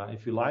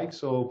 if you like.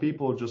 So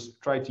people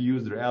just try to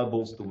use their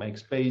elbows to make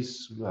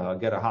space,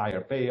 get a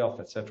higher payoff,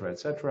 etc.,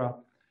 etc.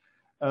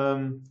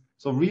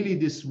 So really,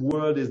 this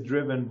world is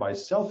driven by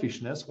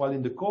selfishness, while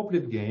in the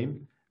cooperative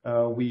game,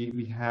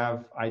 we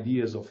have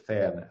ideas of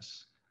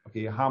fairness.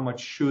 Okay, how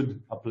much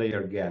should a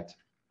player get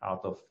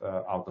out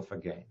of a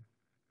game?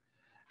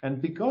 And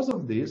because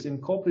of this, in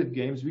cooperative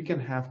games, we can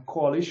have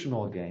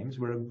coalitional games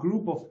where a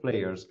group of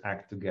players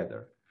act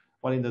together.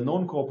 While in the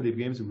non-cooperative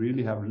games, we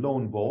really have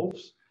lone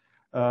wolves.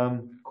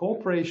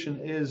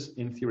 Cooperation is,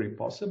 in theory,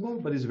 possible,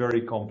 but is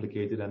very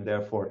complicated, and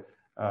therefore,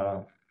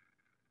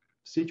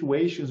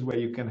 situations where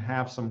you can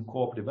have some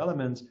cooperative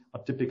elements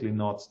are typically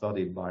not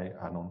studied by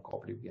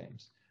non-cooperative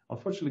games.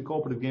 Unfortunately,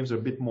 cooperative games are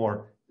a bit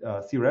more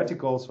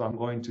theoretical, so I'm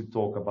going to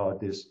talk about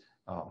this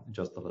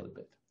just a little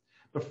bit.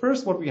 But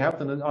first, what we have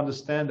to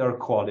understand are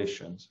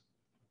coalitions.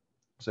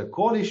 So a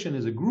coalition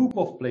is a group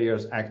of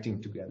players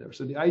acting together.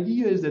 So the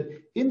idea is that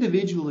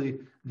individually,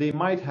 they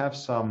might have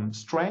some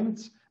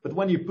strengths, but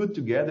when you put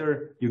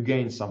together, you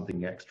gain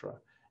something extra.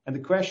 And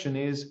the question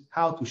is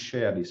how to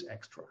share this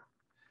extra.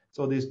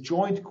 So this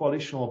joint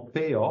coalitional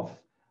payoff,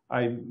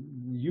 I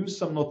use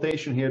some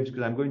notation here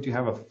because I'm going to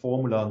have a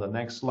formula on the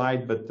next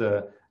slide, but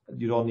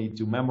you don't need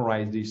to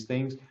memorize these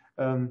things.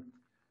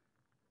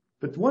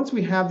 But once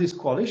we have these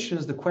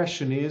coalitions, the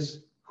question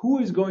is, who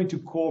is going to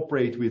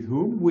cooperate with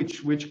whom?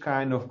 Which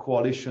kind of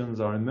coalitions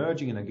are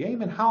emerging in a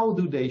game, and how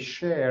do they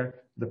share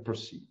the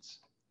proceeds?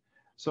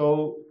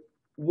 So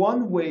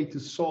one way to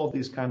solve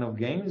these kind of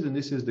games, and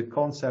this is the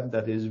concept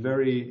that is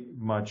very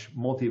much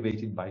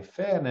motivated by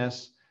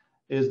fairness,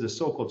 is the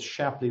so-called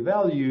Shapley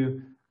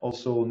value,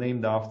 also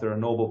named after a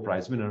Nobel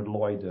Prize winner,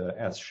 Lloyd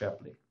S.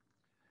 Shapley.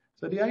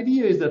 So the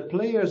idea is that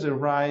players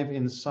arrive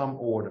in some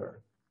order.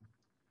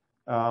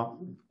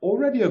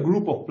 Already a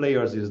group of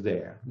players is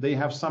there. They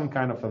have some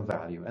kind of a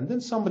value. And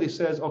then somebody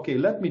says, okay,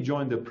 let me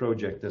join the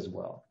project as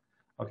well.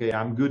 Okay,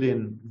 I'm good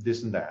in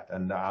this and that.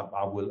 And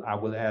I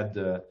will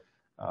add,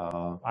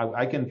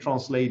 I can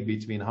translate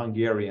between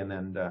Hungarian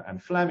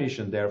and Flemish,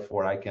 and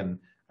therefore I can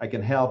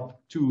help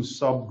two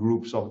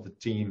subgroups of the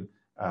team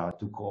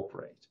to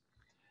cooperate.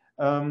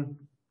 And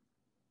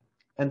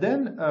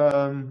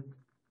then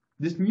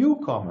this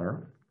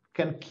newcomer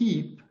can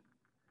keep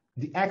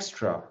the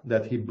extra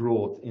that he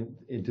brought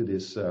into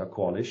this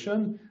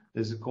coalition.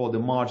 This is called the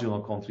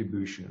marginal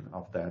contribution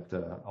of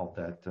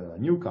that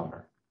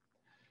newcomer.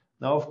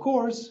 Now, of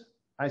course,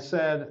 I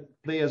said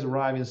players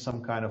arrive in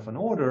some kind of an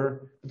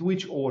order, but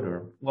which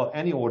order? Well,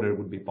 any order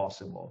would be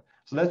possible.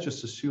 So let's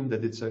just assume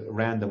that it's a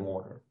random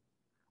order.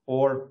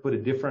 Or put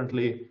it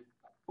differently,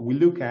 we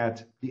look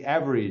at the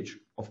average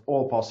of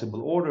all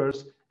possible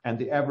orders and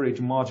the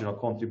average marginal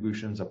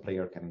contributions a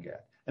player can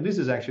get. And this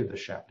is actually the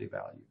Shapley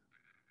value.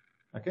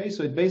 Okay,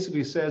 so it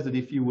basically says that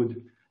if you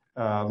would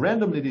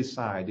randomly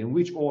decide in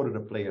which order the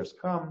players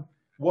come,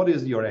 what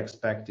is your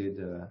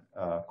expected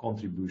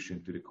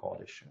contribution to the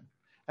coalition?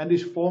 And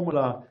this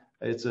formula,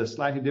 it's a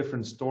slightly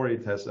different story.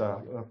 It has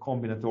a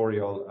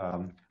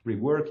combinatorial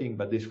reworking,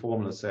 but this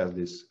formula says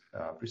this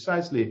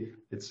precisely.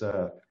 It's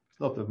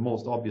not the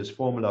most obvious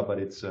formula, but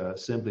it's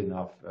simple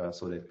enough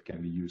so that it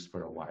can be used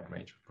for a wide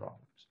range of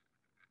problems.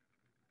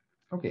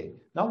 Okay,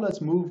 now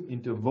let's move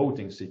into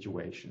voting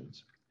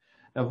situations.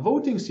 Now,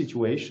 voting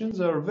situations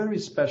are very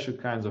special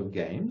kinds of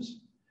games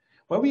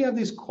where we have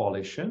these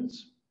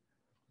coalitions,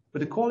 but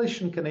the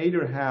coalition can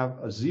either have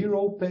a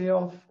 0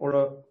 payoff or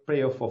a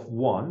payoff of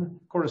 1,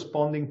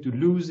 corresponding to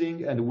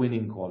losing and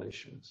winning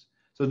coalitions.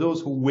 So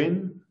those who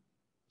win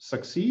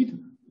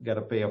succeed, get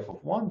a payoff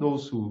of 1.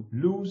 Those who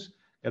lose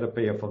get a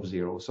payoff of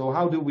 0. So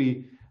how do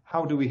we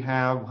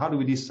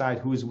decide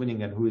who is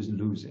winning and who is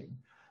losing?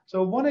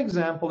 So one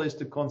example is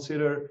to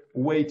consider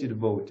weighted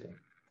voting.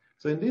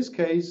 So in this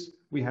case,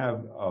 we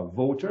have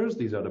voters,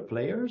 these are the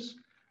players.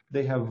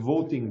 They have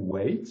voting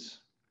weights,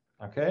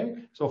 okay?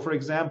 So for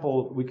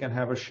example, we can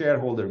have a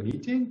shareholder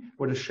meeting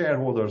where the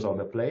shareholders are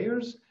the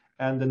players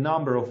and the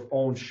number of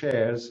owned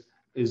shares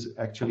is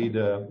actually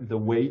the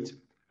weight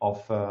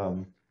of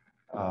a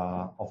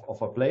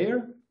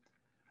player.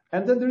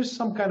 And then there is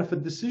some kind of a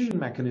decision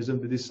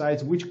mechanism that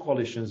decides which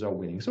coalitions are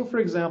winning. So for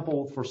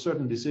example, for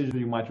certain decisions,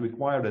 you might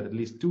require that at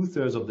least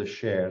 2/3 of the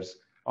shares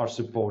are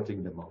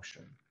supporting the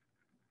motion.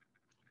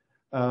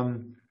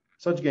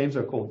 Such games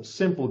are called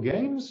simple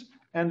games.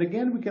 And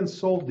again, we can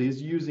solve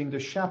these using the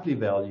Shapley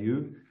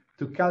value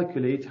to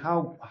calculate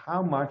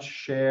how much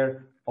share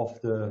of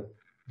the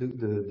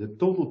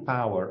total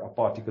power a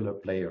particular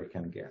player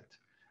can get.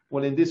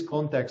 Well, in this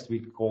context, we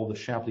call the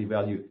Shapley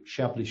value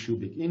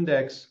Shapley-Shubik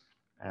index.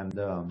 And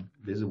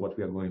this is what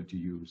we are going to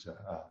use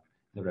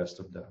the rest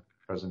of the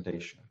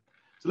presentation.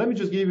 So let me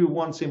just give you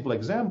one simple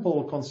example.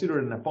 Consider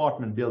an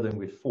apartment building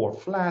with 4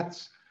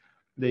 flats.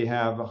 They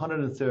have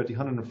 130,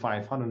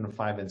 105,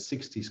 105, and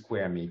 60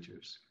 square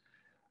meters.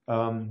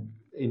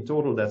 In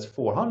total, that's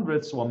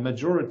 400. So a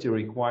majority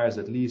requires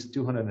at least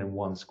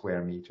 201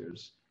 square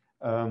meters.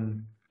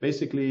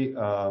 Basically,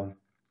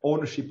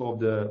 ownership of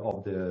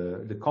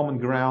the common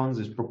grounds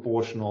is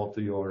proportional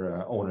to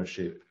your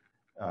ownership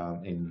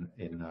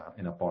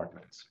in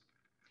apartments.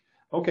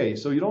 Okay,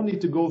 so you don't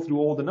need to go through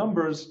all the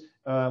numbers.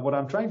 What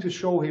I'm trying to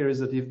show here is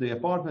that if the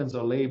apartments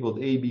are labeled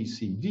A, B,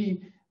 C,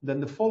 D, then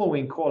the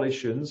following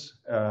coalitions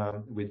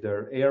with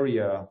their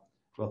area,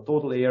 well,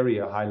 total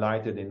area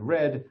highlighted in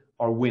red,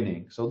 are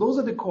winning. So those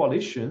are the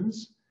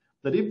coalitions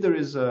that if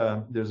there's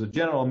a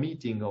general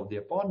meeting of the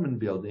apartment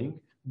building,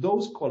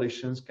 those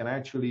coalitions can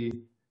actually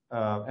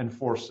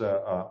enforce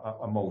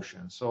a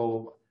motion.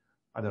 So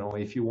I don't know,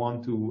 if you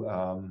want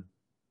to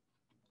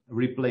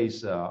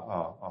replace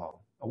a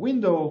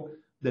window,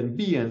 then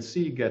B and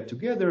C get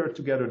together.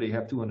 Together they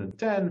have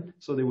 210,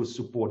 so they will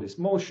support this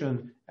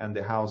motion, and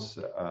the House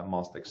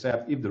must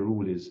accept if the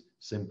rule is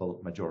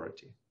simple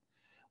majority.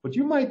 What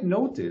you might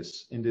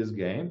notice in this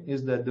game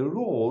is that the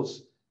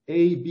roles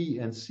A, B,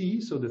 and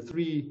C, so the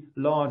 3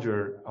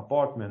 larger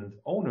apartment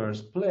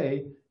owners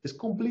play, is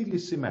completely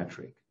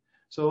symmetric.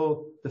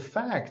 So the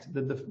fact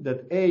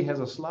that A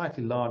has a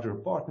slightly larger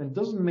apartment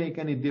doesn't make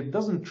any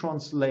doesn't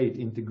translate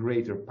into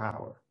greater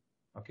power.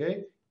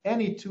 Okay,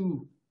 any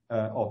 2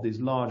 of these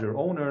larger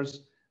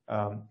owners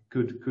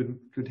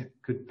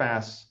could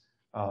pass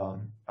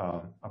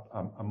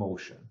a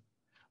motion.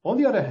 On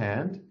the other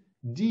hand,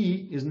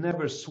 D is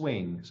never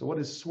swing. So what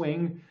is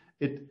swing?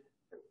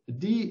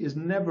 D is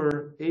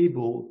never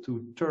able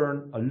to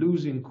turn a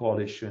losing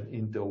coalition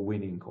into a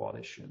winning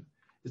coalition.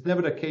 It's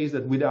never the case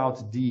that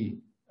without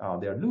D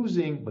they are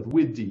losing, but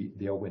with D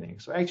they are winning.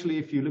 So actually,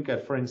 if you look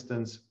at, for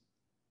instance,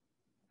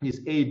 this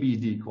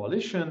ABD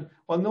coalition,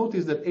 well,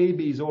 notice that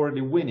AB is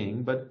already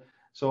winning, but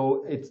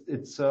so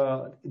it's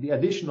the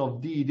addition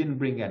of D didn't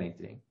bring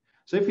anything.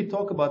 So if we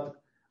talk about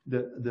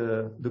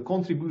the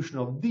contribution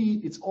of D,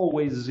 it's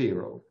always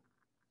 0.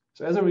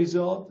 So as a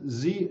result,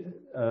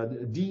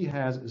 D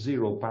has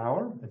 0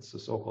 power. It's a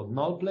so-called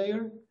null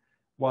player,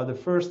 while the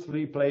first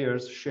 3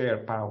 players share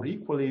power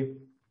equally.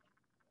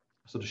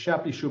 So the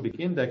Shapley-Shubik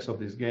index of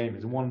this game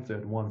is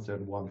 1/3,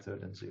 1/3,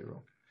 1/3, and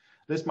 0.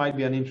 This might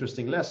be an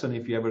interesting lesson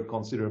if you ever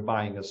consider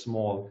buying a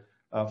small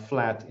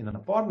flat in an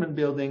apartment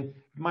building.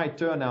 It might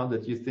turn out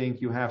that you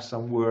think you have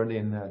some word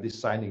in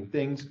deciding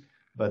things,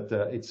 but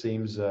it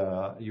seems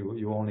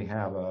you only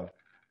have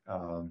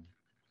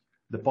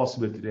the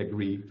possibility to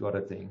agree to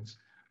other things.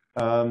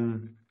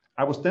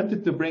 I was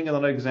tempted to bring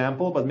another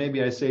example, but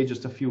maybe I say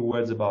just a few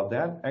words about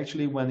that.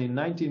 Actually, when in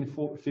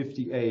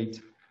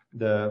 1958,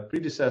 the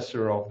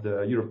predecessor of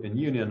the European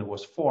Union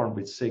was formed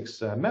with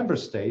 6 member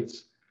states,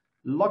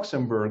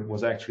 Luxembourg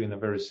was actually in a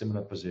very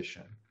similar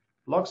position.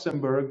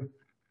 Luxembourg,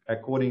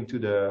 according to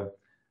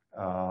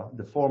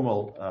the formal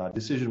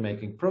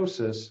decision-making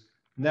process,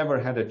 never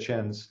had a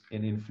chance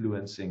in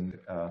influencing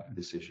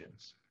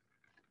decisions.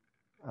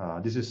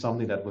 This is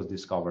something that was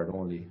discovered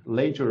only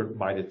later.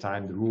 By the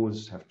time the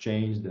rules have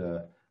changed,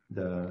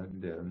 the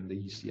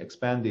EC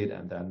expanded,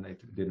 and then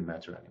it didn't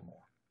matter anymore.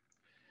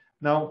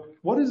 Now,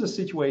 what is the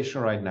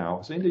situation right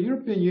now? So in the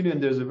European Union,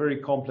 there's a very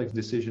complex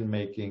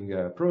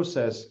decision-making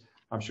process.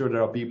 I'm sure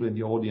there are people in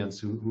the audience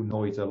who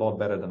know it a lot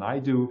better than I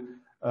do.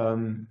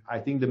 I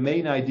think the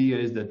main idea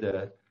is that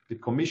the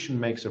Commission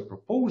makes a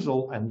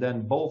proposal, and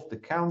then both the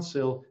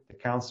Council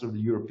of the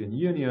European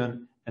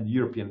Union, and the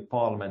European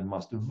Parliament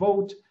must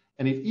vote.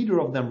 And if either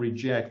of them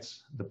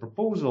rejects the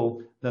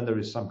proposal, then there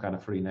is some kind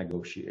of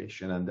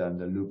renegotiation, and then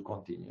the loop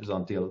continues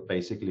until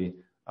basically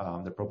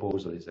the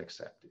proposal is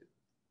accepted.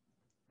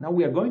 Now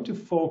we are going to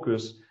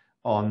focus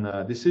on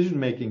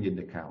decision-making in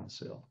the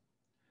Council.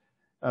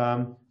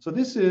 So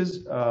this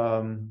is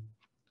a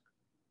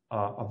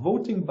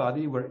voting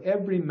body where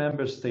every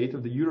member state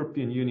of the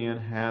European Union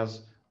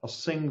has a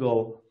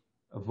single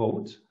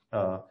vote,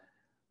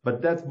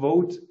 but that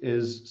vote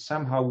is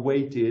somehow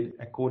weighted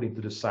according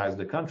to the size of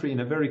the country in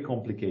a very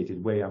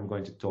complicated way. I'm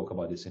going to talk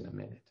about this in a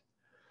minute.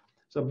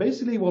 So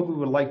basically what we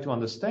would like to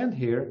understand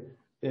here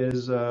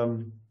is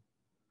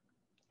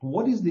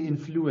what is the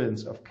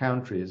influence of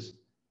countries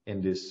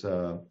in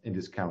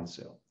this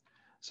council.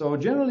 So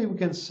generally we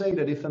can say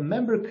that if a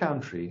member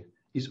country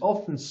is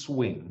often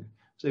swing,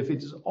 so if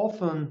it is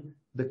often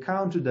the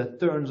country that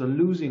turns a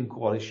losing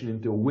coalition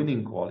into a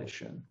winning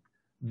coalition,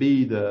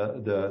 be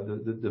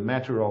the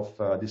matter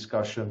of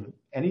discussion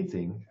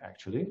anything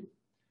actually,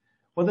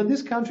 well then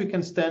this country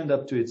can stand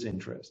up to its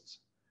interests.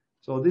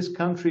 So this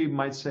country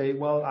might say,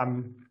 well,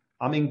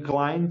 I'm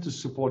inclined to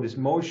support this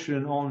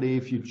motion only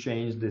if you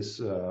change this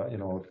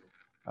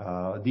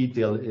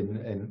detail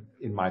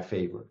in my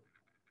favor.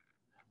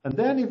 And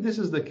then if this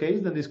is the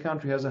case, then this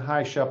country has a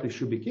high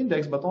Shapley-Shubik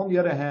index, but on the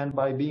other hand,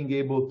 by being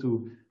able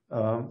to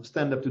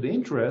stand up to the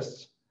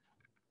interests,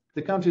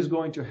 the country is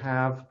going to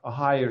have a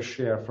higher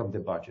share from the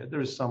budget.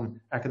 There is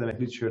some academic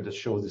literature that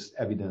shows this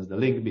evidence, the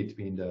link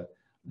between the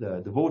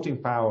voting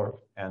power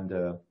and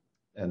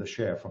the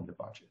share from the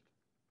budget.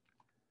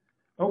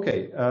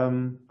 Okay,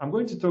 I'm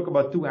going to talk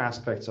about two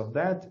aspects of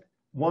that.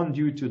 One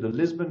due to the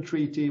Lisbon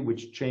Treaty,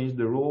 which changed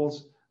the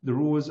rules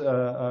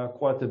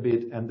quite a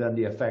bit, and then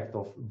the effect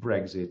of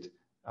Brexit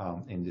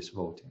in this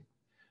voting.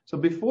 So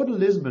before the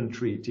Lisbon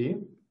Treaty,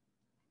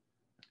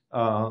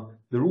 the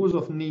rules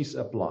of Nice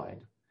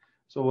applied.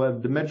 So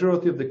the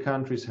majority of the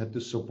countries had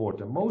to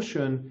support a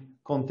motion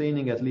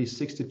containing at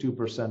least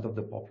 62% of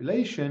the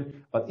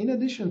population. But in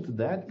addition to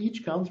that,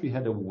 each country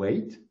had a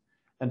weight,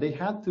 and they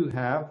had to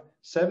have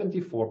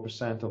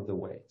 74% of the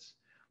weights.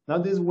 Now,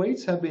 these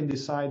weights have been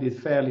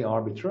decided fairly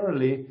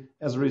arbitrarily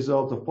as a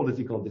result of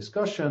political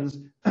discussions.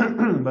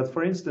 But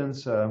for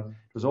instance,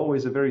 it was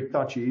always a very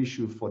touchy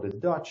issue for the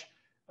Dutch.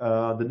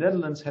 The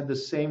Netherlands had the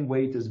same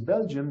weight as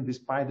Belgium,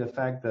 despite the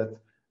fact that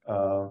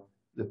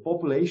the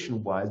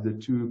population-wise, the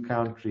two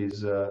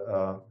countries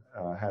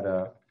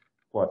had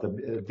quite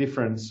a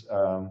difference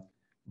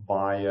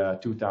by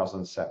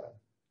 2007.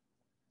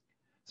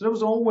 So there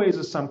was always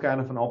some kind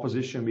of an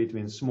opposition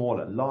between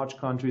small and large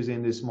countries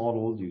in this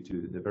model due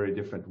to the very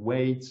different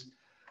weights.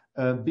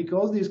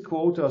 Because these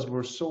quotas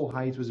were so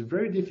high, it was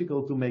very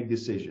difficult to make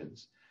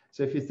decisions.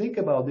 So if you think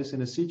about this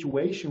in a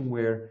situation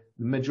where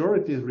the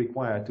majority is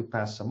required to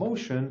pass a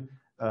motion,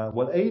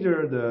 well,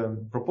 either the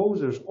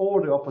proposers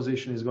or the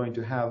opposition is going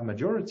to have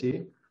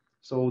majority.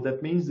 So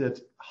that means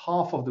that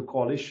half of the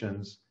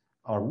coalitions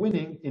are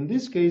winning. In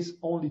this case,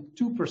 only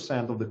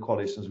 2% of the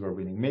coalitions were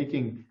winning,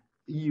 making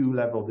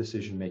EU-level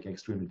decision-making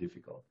extremely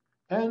difficult.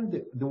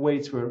 And the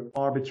weights were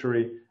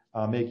arbitrary,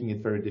 making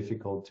it very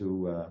difficult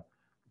to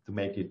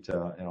make it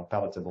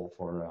palatable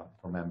for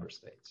member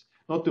states.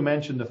 Not to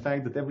mention the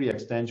fact that every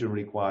extension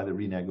required a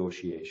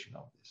renegotiation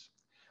of this.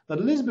 Now,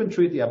 the Lisbon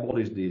Treaty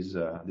abolished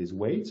these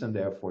weights, and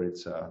therefore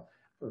it's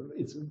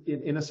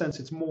in a sense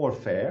it's more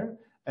fair,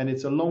 and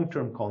it's a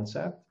long-term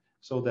concept,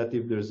 so that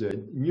if there's a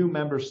new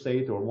member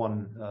state or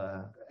one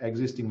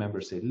existing member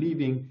state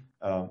leaving,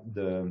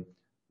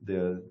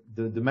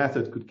 the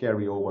method could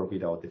carry over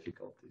without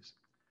difficulties.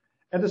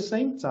 At the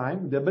same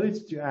time, the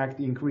ability to act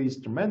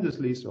increased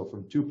tremendously, so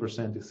from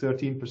 2% to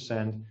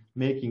 13%,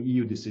 making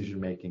EU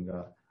decision-making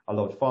a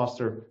lot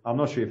faster. I'm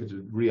not sure if it's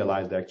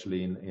realized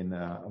actually in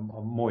a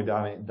more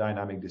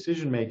dynamic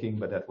decision-making,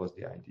 but that was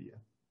the idea.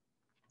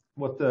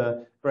 What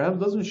perhaps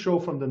doesn't show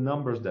from the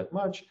numbers that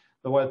much,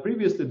 but while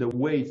previously the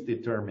weight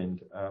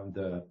determined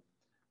the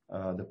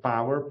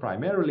power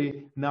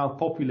primarily, now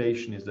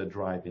population is the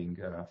driving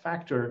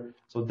factor,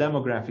 so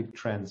demographic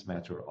trends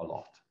matter a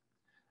lot.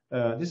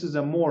 This is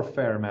a more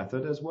fair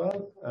method as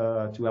well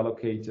to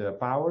allocate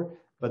power,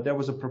 but there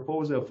was a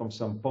proposal from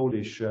some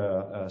Polish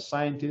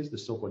scientists, the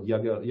so-called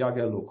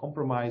Jagello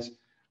compromise,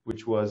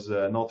 which was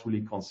not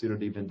really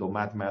considered, even though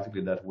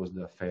mathematically that was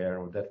the fair,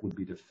 or that would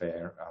be the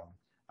fair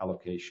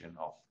allocation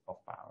of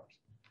powers.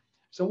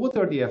 So what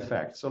are the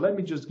effects? So let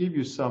me just give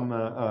you some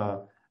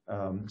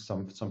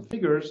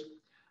figures.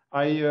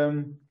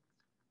 I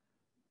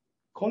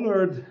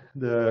colored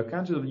the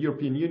countries of the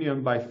European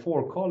Union by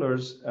 4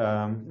 colors.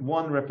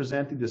 One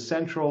representing the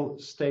central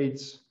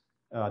states,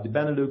 the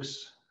Benelux,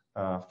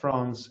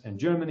 France, and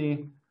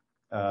Germany.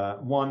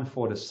 one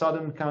for the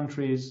southern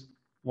countries,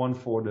 one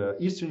for the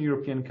Eastern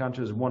European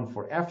countries, one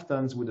for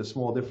EFTAs, with a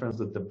small difference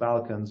that the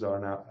Balkans are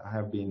now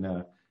have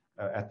been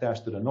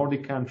attached to the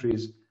Nordic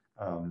countries.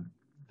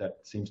 That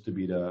seems to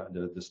be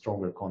the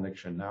stronger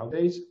connection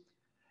nowadays.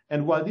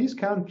 And while these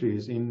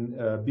countries,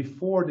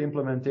 before the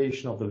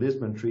implementation of the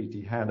Lisbon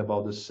Treaty, had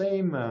about the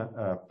same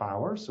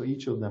power, so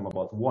each of them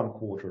about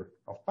 1/4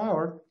 of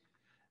power,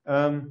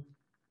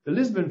 the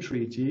Lisbon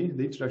Treaty,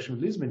 the introduction of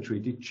the Lisbon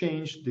Treaty,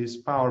 changed this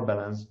power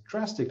balance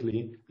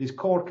drastically. These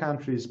core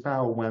countries'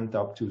 power went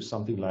up to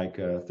something like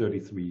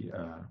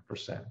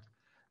 33%.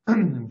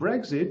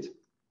 Brexit,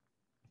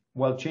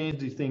 well,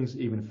 changed things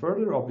even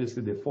further.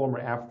 Obviously, the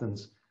former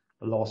EFTAs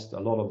lost a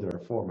lot of their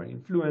former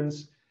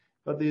influence,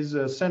 but these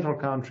central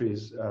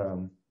countries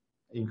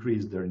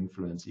increased their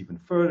influence even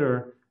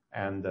further,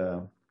 and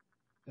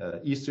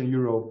Eastern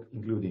Europe,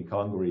 including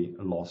Hungary,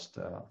 lost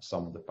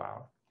some of the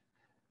power.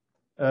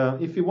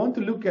 If you want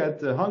to look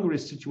at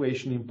Hungary's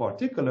situation in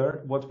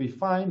particular, what we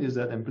find is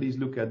that, and please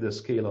look at the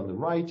scale on the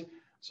right.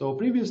 So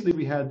previously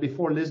we had,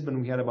 before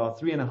Lisbon, we had about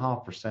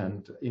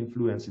 3.5%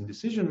 influence in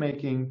decision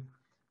making.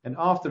 And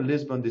after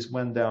Lisbon, this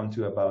went down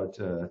to about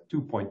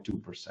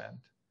 2.2%.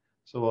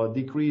 So a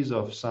decrease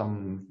of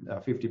some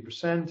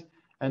 50%.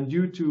 And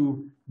due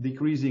to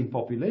decreasing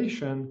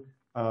population,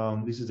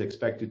 this is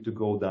expected to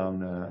go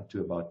down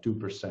to about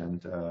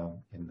 2%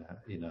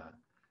 in a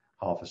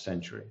half a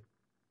century.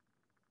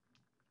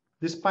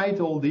 Despite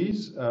all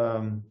these,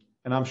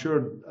 and I'm sure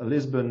a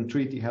Lisbon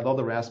Treaty had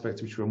other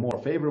aspects which were more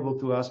favorable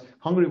to us,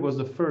 Hungary was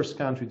the first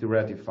country to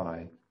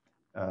ratify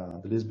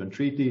the Lisbon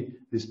Treaty,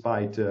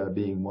 despite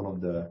being one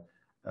of the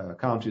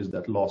countries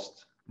that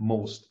lost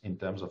most in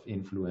terms of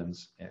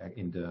influence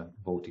in the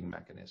voting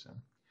mechanism.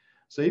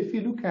 So if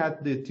you look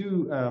at the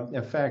two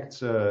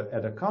effects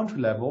at a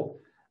country level,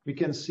 we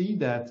can see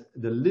that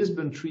the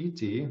Lisbon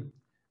Treaty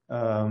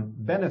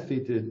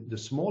benefited the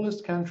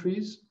smallest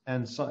countries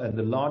and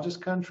the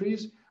largest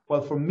countries,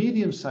 while for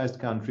medium-sized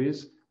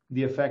countries,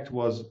 the effect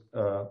was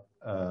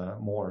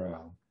more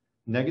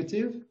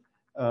negative.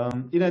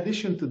 In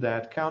addition to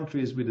that,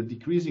 countries with a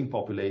decreasing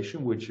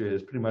population, which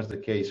is pretty much the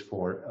case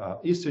for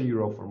Eastern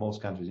Europe, for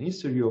most countries in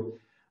Eastern Europe,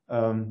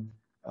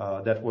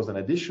 that was an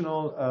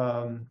additional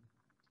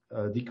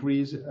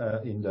decrease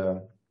in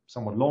the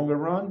somewhat longer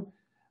run.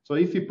 So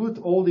if you put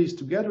all these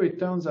together, it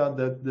turns out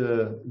that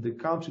the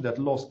country that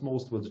lost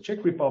most was the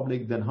Czech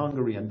Republic, then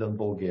Hungary, and then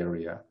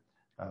Bulgaria,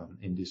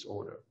 in this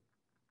order.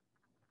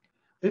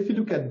 If you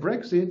look at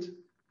Brexit,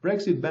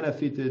 Brexit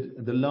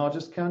benefited the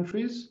largest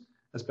countries,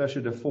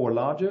 especially the four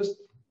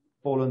largest,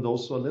 Poland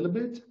also a little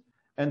bit,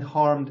 and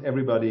harmed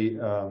everybody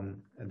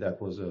that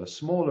was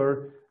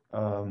smaller,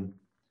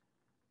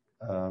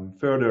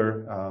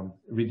 further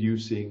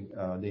reducing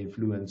the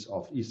influence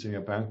of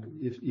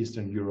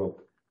Eastern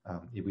Europe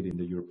within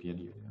the European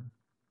Union.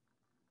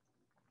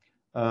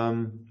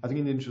 I think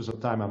in the interest of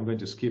time, I'm going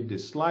to skip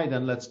this slide,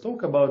 and let's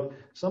talk about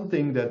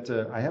something that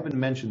I haven't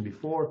mentioned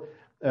before.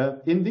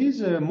 In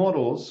these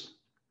models,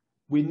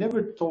 we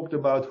never talked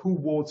about who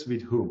votes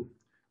with whom.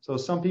 So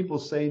some people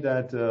say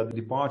that the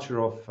departure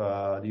of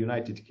the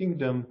United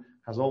Kingdom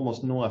has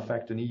almost no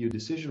effect on EU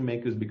decision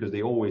makers because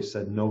they always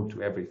said no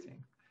to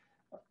everything.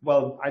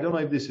 Well, I don't know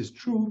if this is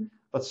true,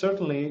 but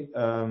certainly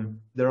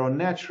there are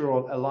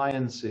natural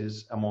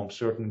alliances among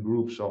certain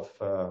groups of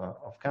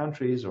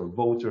countries or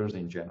voters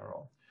in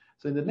general.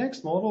 So in the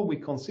next model, we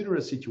consider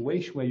a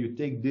situation where you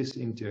take this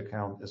into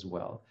account as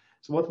well.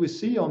 So what we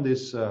see on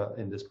this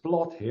in this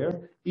plot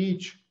here,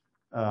 each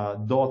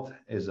dot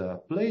is a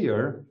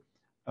player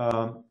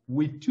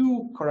with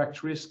two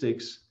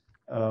characteristics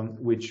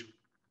which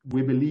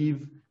we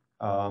believe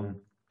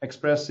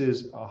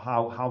expresses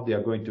how they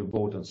are going to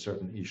vote on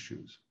certain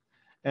issues.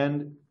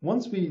 And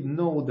once we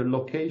know the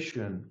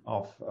location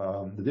of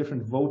the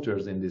different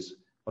voters in this,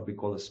 what we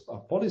call a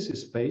policy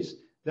space,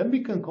 then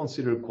we can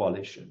consider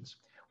coalitions.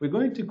 We're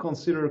going to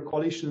consider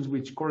coalitions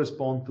which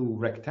correspond to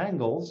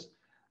rectangles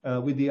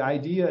with the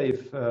idea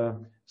if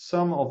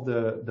some of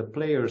the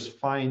players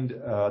find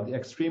the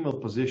extremal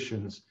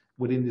positions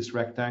within this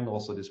rectangle,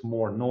 so this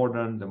more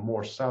northern, the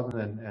more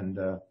southern,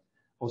 and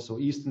also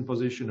eastern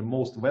position, the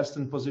most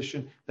western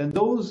position, then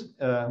those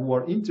who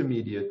are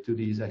intermediate to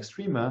these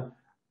extrema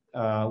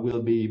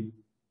will be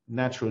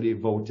naturally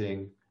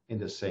voting in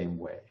the same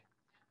way.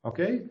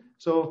 Okay,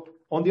 so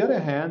on the other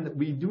hand,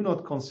 we do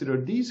not consider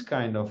these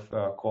kind of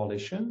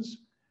coalitions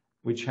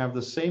which have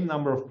the same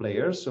number of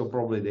players, so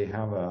probably they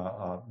have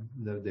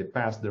they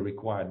pass the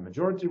required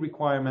majority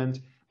requirement,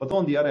 but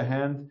on the other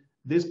hand,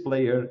 this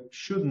player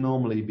should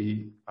normally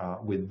be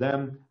with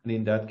them, and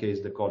in that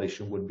case, the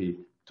coalition would be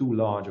too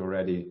large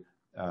already,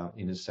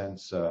 in a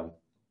sense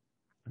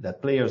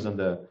that players on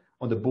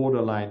the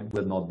borderline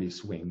will not be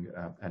swing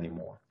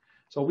anymore.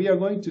 So we are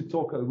going to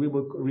talk, we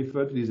will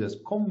refer to these as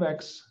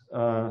convex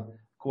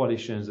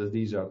coalitions, as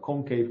these are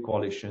concave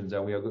coalitions,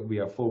 and we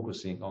are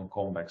focusing on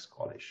convex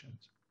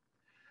coalitions.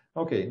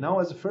 Okay, now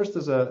as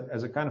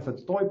a kind of a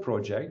toy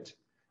project,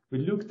 we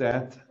looked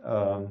at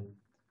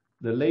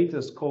the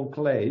latest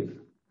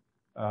conclave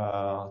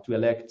to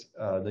elect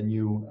the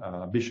new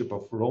Bishop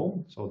of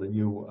Rome, so the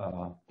new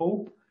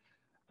Pope.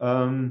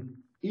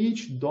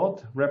 Each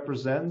dot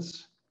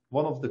represents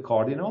one of the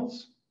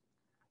cardinals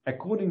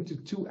according to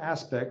two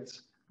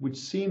aspects which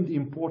seemed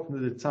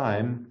important at the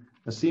time,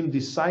 seemed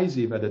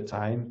decisive at the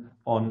time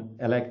on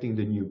electing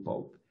the new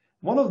Pope.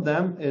 One of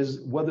them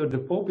is whether the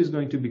Pope is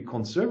going to be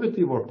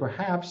conservative or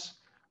perhaps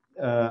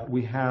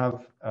we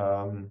have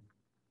a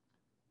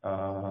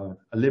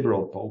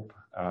liberal Pope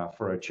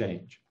for a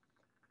change.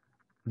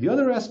 The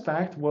other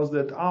aspect was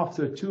that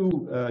after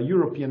two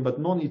European but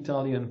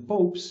non-Italian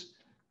popes,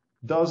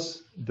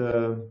 does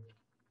the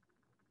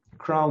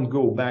crown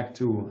go back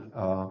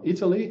to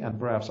Italy, and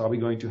perhaps are we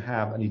going to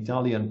have an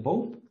Italian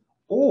Pope?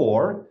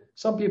 Or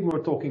some people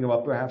were talking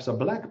about perhaps a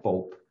black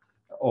Pope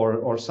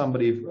or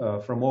somebody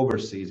from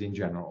overseas in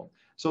general.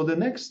 So the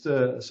next,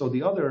 so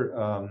the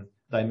other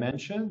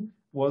dimension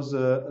was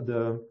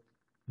the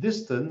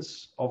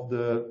distance of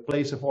the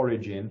place of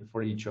origin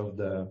for each of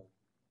the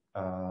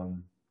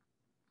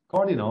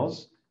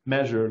cardinals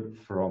measured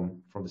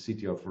from the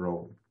city of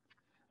Rome.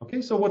 Okay,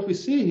 so what we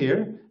see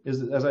here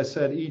is, as I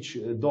said, each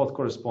dot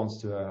corresponds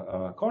to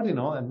a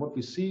cardinal, and what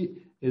we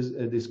see is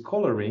this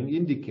coloring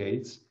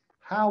indicates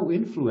how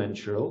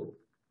influential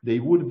they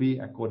would be,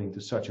 according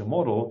to such a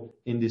model,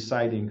 in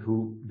deciding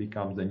who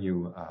becomes the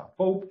new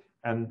Pope.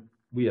 And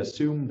we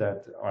assume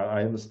that,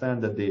 I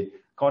understand that the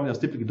cardinals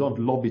typically don't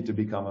lobby to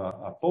become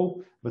a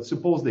Pope, but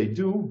suppose they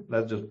do,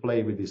 let's just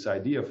play with this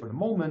idea for the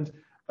moment,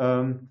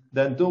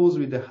 then those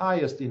with the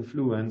highest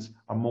influence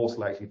are most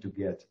likely to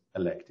get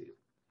elected.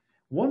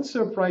 One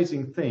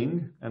surprising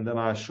thing, and then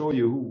I'll show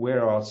you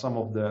where are some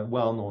of the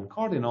well-known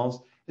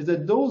cardinals, is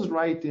that those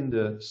right in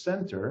the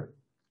center,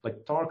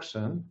 like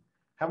Tarkson,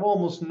 have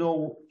almost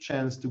no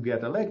chance to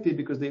get elected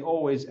because they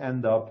always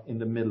end up in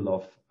the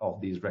middle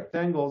of these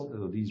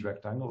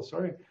rectangles,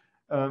 sorry.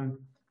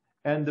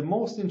 And the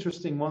most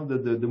interesting one,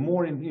 the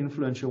more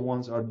influential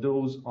ones are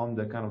those on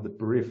the kind of the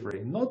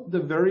periphery, not the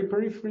very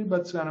periphery,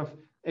 but kind of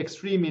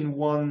extreme in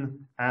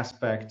one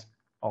aspect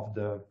of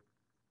the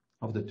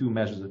two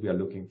measures that we are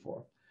looking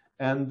for.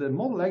 And the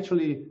model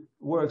actually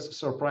works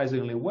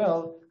surprisingly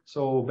well.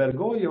 So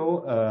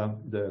Bergoglio,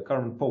 the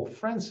current Pope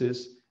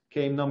Francis,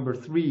 came number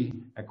 3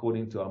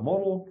 according to our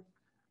model,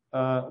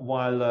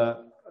 while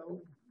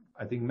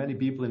I think many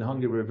people in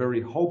Hungary were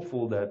very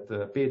hopeful that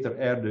Péter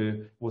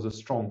Erdő was a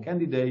strong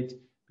candidate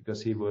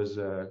because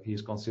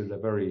he's considered a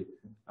very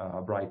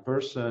bright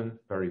person,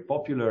 very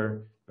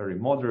popular, very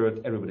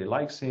moderate, everybody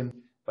likes him.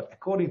 But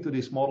according to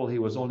this model, he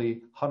was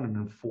only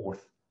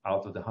 104th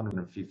out of the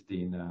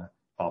 115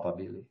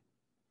 papabili.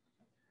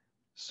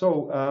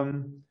 So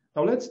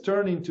now let's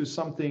turn into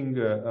something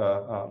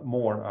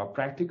more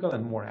practical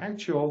and more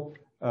actual.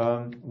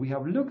 We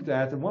have looked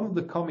at one of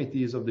the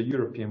committees of the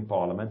European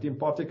Parliament, in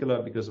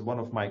particular because one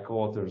of my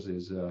co-authors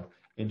is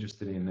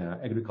interested in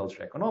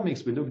agriculture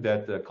economics. We looked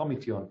at the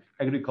Committee on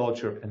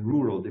Agriculture and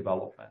Rural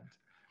Development.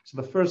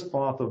 So the first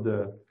part of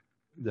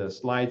the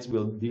slides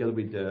will deal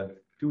with the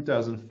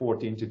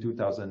 2014 to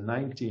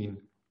 2019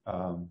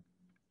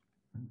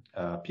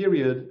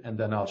 period, and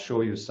then I'll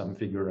show you some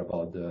figure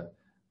about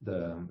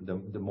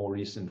the more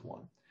recent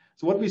one.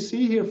 So what we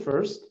see here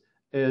first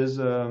is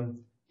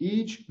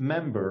each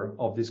member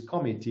of this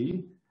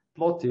committee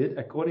plotted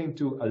according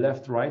to a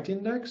left-right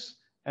index,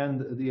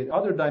 and the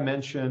other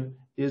dimension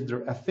is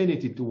their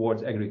affinity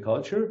towards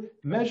agriculture,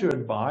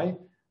 measured by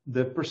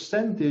the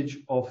percentage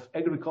of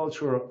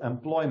agricultural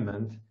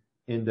employment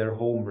in their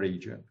home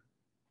region.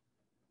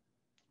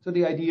 So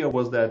the idea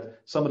was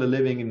that somebody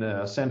living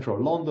in central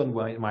London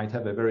might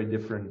have a very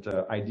different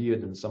idea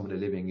than somebody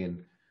living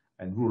in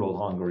rural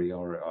Hungary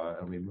or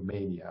in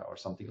Romania or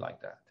something like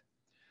that.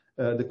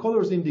 The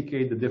colors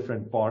indicate the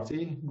different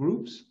party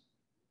groups.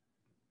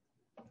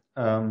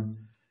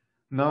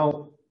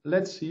 Now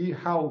let's see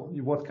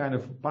what kind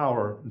of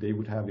power they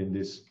would have in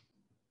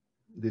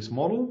this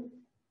model.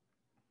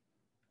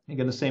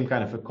 Again, the same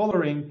kind of a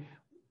coloring.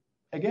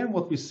 Again,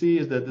 what we see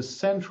is that the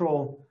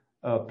central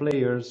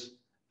players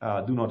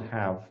do not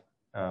have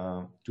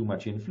too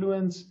much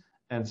influence,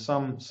 and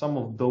some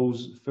of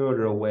those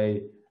further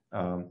away,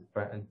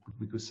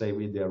 we could say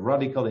they're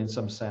radical in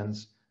some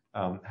sense,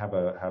 have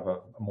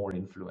a more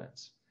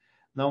influence.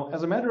 Now,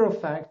 as a matter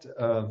of fact,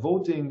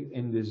 voting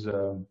in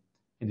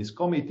this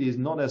committee is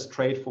not as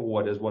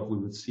straightforward as what we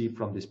would see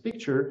from this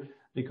picture,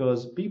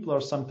 because people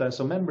are sometimes,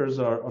 so members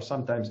are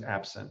sometimes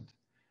absent.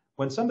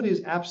 When somebody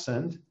is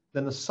absent,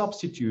 then a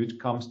substitute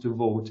comes to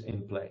vote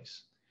in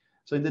place.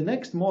 So in the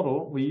next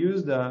model, we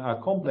used a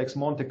complex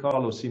Monte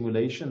Carlo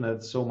simulation.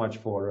 That's so much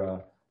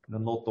for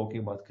not talking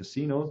about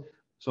casinos.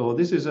 So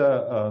this is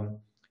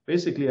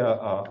basically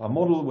a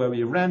model where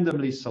we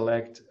randomly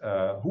select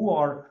who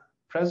are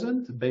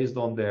present based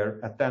on their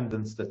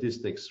attendance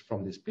statistics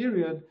from this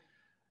period.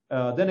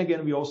 Then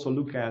again, we also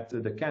look at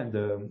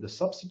the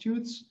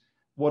substitutes.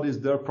 What is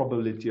their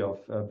probability of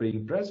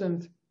being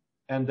present?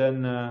 And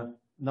then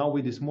now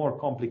with this more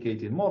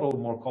complicated model,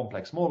 more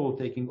complex model,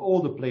 taking all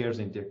the players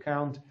into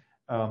account,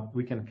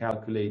 we can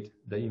calculate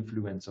the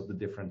influence of the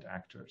different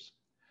actors.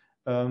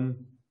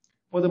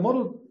 Well, the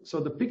model, so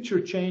the picture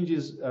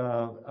changes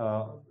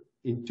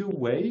in two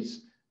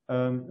ways.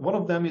 One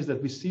of them is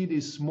that we see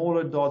these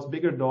smaller dots,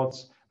 bigger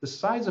dots. The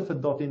size of a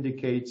dot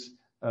indicates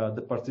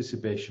the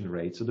participation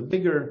rate. So the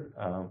bigger,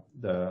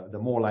 the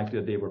more likely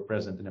that they were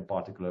present in a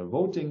particular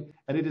voting.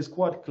 And it is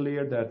quite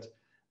clear that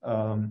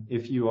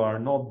if you are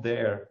not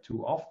there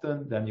too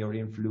often, then your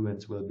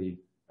influence will be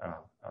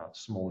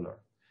smaller.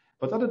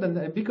 But other than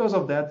that, because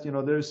of that, you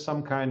know, there's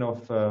some kind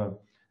of,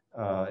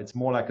 it's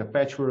more like a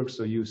patchwork.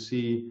 So you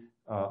see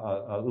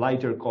a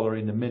lighter color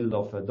in the middle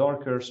of a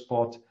darker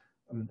spot,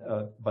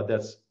 but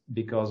that's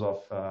because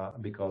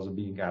of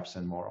being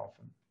absent more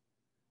often.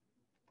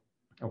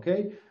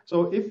 Okay,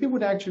 so if you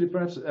would actually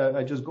perhaps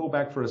I just go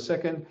back for a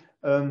second.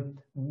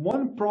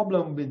 One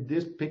problem with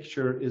this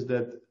picture is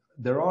that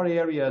there are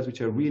areas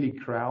which are really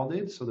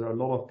crowded. So there are a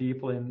lot of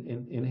people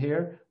in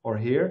here or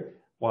here,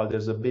 while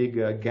there's a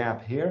big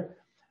gap here.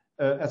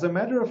 As a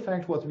matter of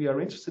fact, what we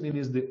are interested in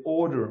is the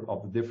order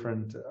of the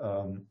different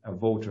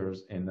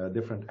voters in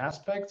different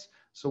aspects.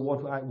 So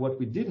what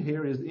we did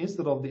here is,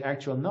 instead of the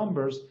actual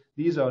numbers,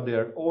 these are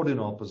their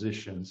ordinal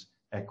positions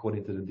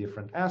according to the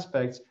different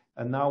aspects.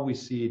 And now we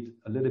see it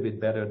a little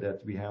bit better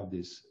that we have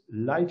this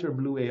lighter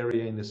blue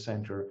area in the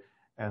center,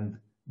 and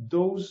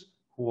those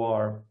who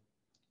are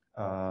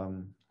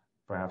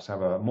perhaps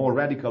have a more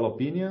radical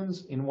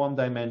opinions in one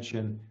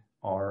dimension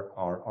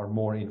are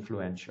more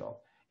influential.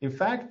 In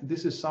fact,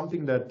 this is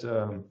something that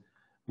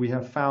we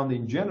have found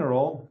in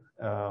general.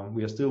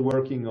 We are still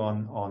working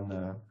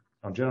on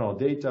general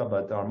data,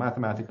 but our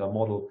mathematical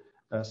model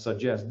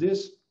suggests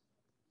this,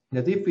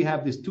 that if we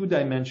have this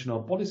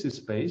two-dimensional policy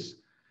space,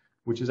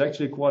 which is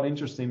actually quite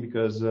interesting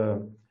because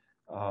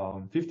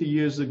 50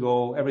 years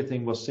ago,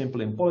 everything was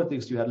simple in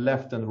politics. You had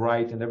left and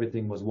right, and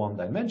everything was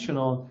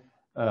one-dimensional.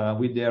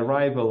 With the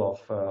arrival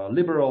of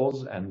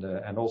liberals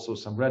and also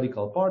some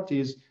radical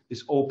parties,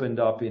 this opened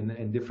up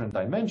in different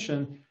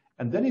dimensions.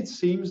 And then it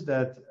seems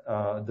that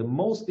the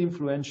most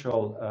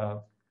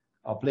influential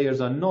players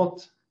are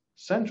not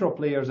central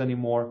players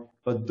anymore,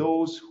 but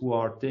those who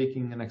are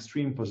taking an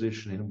extreme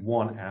position in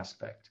one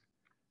aspect.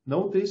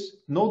 Notice,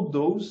 not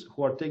those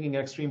who are taking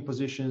extreme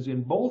positions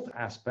in both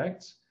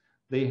aspects.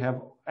 They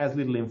have as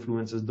little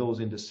influence as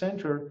those in the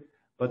center,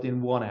 but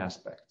in one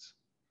aspect.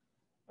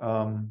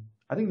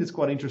 I think it's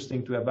quite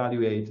interesting to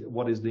evaluate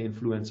what is the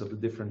influence of the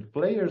different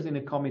players in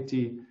a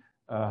committee,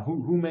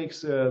 who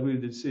makes really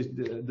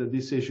the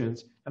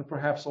decisions, and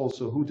perhaps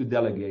also who to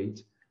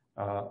delegate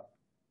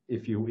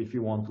if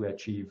you want to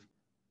achieve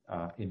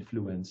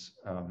influence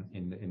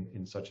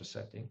in such a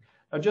setting.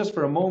 Now, just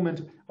for a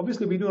moment,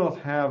 obviously we do not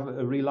have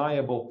a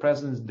reliable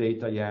presence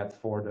data yet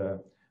for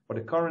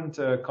the current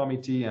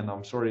committee, and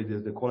I'm sorry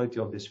the quality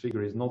of this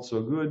figure is not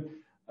so good.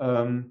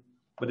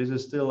 But this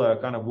is still a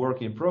kind of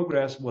work in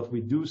progress. What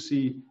we do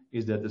see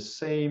is that the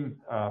same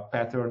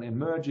pattern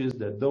emerges,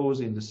 that those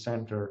in the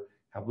center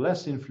have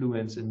less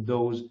influence and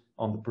those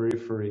on the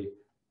periphery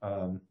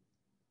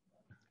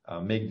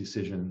make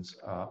decisions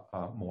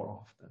more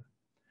often.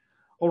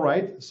 All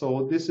right,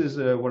 so this is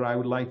where I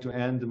would like to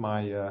end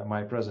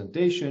my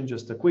presentation.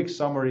 Just a quick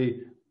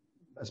summary,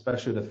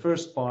 especially the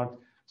first part.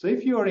 So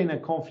if you are in a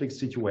conflict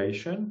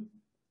situation,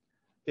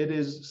 it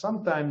is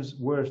sometimes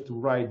worth to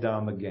write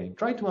down the game.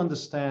 Try to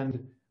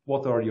understand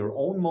what are your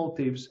own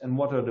motives and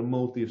what are the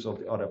motives of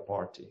the other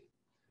party.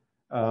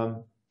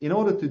 In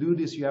order to do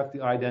this, you have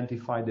to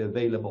identify the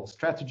available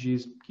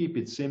strategies. Keep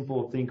it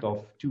simple. Think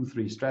of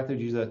 2-3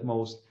 strategies at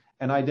most,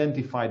 and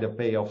identify the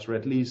payoffs, or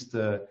at least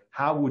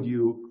how would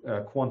you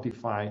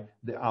quantify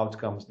the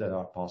outcomes that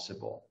are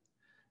possible.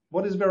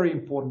 What is very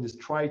important is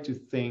try to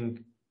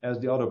think as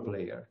the other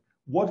player.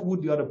 What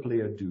would the other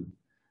player do?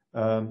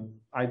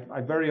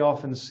 I very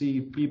often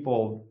see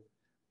people,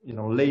 you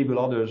know, label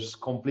others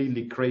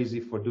completely crazy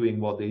for doing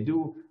what they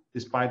do,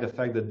 despite the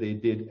fact that they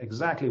did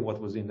exactly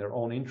what was in their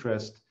own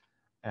interest.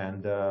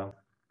 And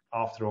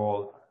after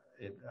all,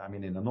 I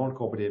mean, in a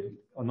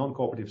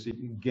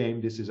non-cooperative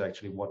game, this is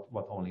actually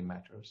what only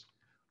matters.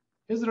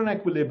 Is there an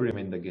equilibrium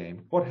in the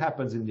game? What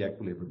happens in the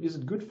equilibrium? Is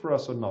it good for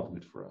us or not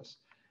good for us?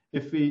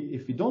 If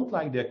we don't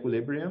like the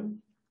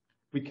equilibrium,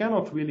 we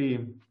cannot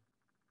really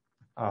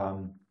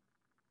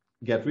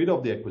get rid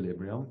of the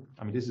equilibrium.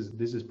 I mean, this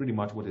is pretty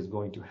much what is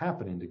going to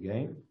happen in the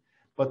game.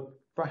 But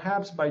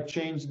perhaps by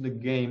changing the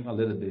game a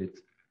little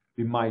bit,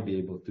 we might be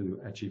able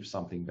to achieve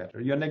something better.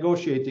 You're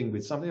negotiating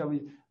with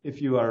something.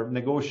 If you are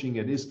negotiating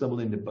at Istanbul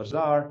in the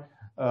bazaar,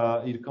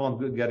 you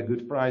can't get a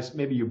good price.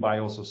 Maybe you buy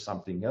also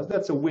something else.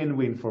 That's a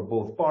win-win for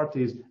both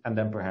parties, and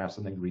then perhaps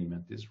an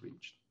agreement is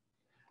reached.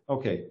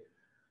 Okay.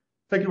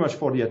 Thank you much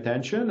for the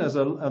attention.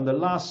 On the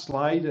last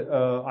slide,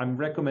 I'm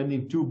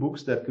recommending 2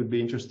 books that could be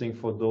interesting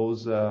for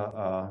those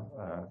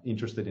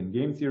interested in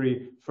game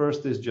theory.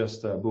 First is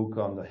just a book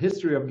on the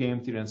history of game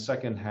theory, and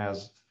second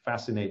has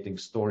fascinating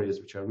stories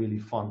which are really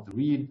fun to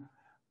read.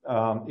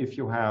 If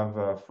you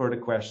have further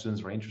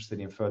questions or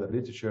interested in further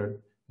literature,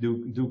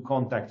 do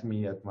contact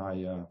me at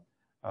my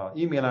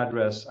email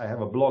address. I have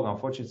a blog,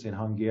 unfortunately it's in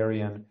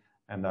Hungarian,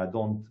 and I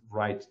don't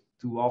write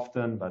too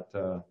often, but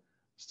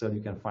still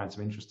you can find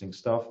some interesting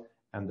stuff.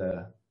 And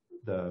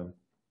the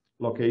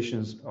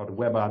locations or the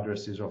web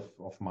addresses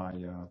of my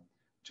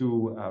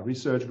two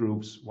research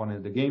groups, one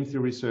is the game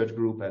theory research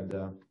group at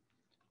the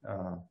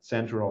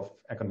Center of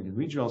Economic and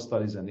Regional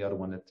Studies, and the other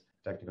one at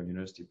Technical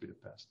University of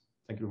Budapest.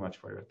 Thank you very much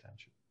for your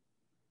attention.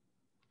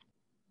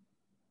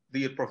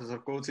 Dear Professor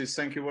Kóczy,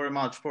 thank you very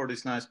much for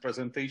this nice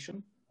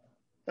presentation.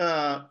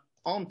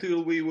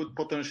 Until we would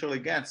potentially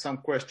get some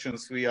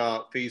questions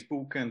via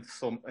Facebook and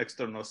some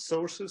external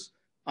sources,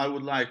 I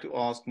would like to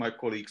ask my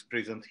colleagues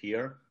present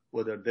here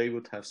whether they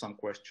would have some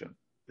question.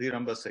 Dear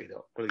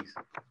Ambassador, please.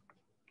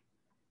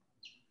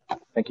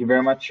 Thank you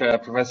very much,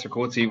 Professor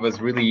Kóczy. It was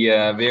really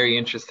very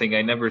interesting.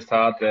 I never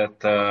thought that,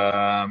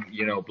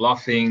 you know,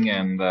 bluffing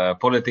and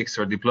politics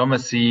or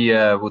diplomacy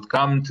would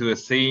come to the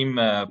same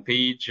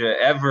page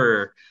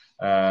ever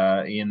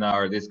in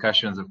our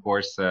discussions. Of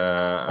course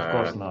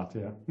not,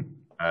 yeah.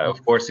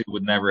 Of course, it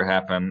would never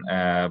happen,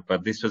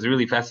 but this was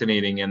really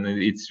fascinating, and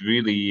it's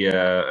really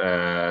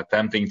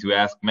tempting to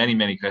ask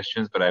many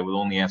questions, but I will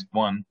only ask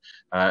one,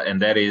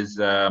 and that is,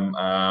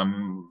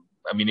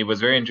 I mean, it was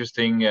very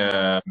interesting,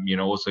 you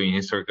know, also in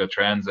historical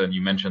trends, and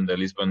you mentioned the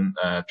Lisbon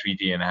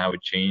Treaty and how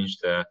it changed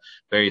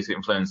various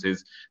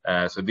influences.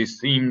 So this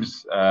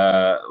seems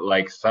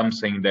like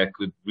something that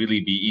could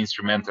really be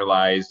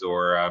instrumentalized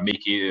or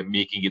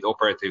making it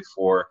operative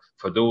for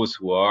those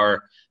who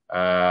are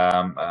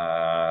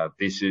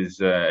this is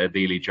a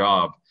daily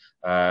job.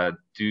 I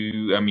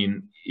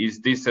mean, is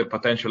this a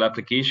potential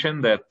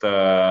application that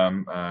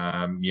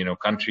you know,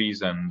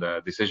 countries and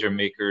decision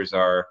makers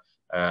are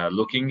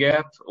looking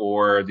at,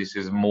 or this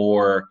is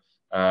more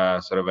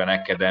sort of an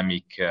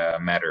academic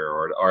matter,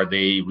 or are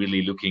they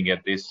really looking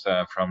at this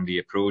from the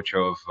approach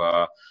of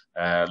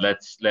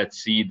let's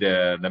see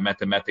the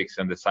mathematics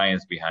and the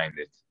science behind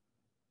it?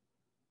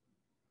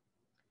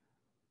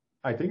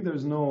 I think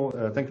there's no,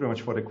 thank you very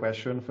much for the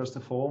question, first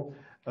of all.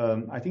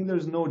 I think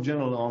there's no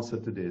general answer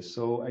to this.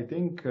 So I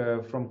think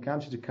from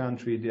country to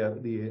country,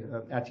 the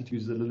attitude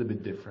is a little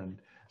bit different.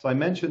 So I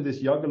mentioned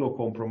this Jagello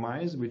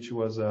Compromise, which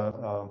was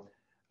a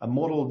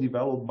model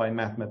developed by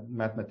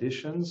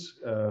mathematicians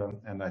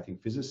and I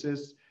think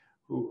physicists,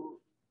 who,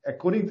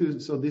 according to,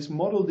 so this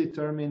model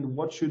determined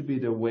what should be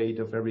the weight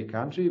of every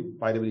country.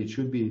 By the way, it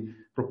should be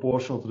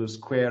proportional to the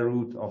square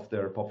root of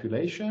their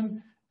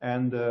population.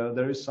 And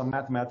there is some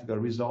mathematical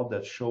result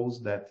that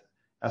shows that,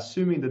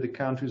 assuming that the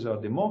countries are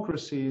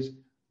democracies,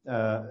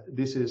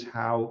 this is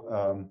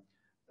how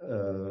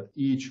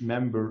each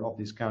member of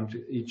this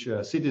country, each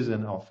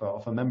citizen of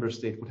a member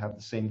state would have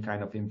the same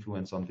kind of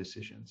influence on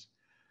decisions.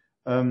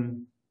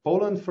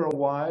 Poland for a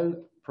while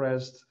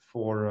pressed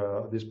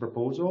for this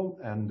proposal,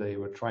 and they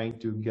were trying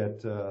to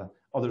get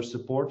other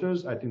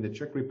supporters. I think the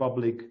Czech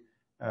Republic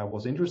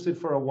was interested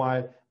for a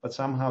while, but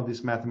somehow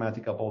this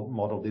mathematical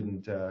model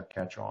didn't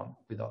catch on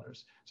with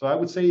others. So I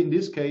would say in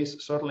this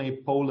case, certainly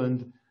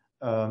Poland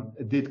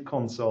did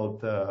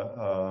consult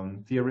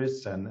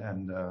theorists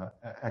and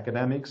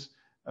academics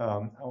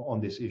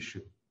on this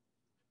issue.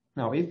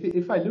 Now,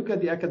 if I look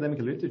at the academic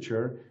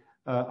literature,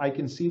 I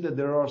can see that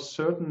there are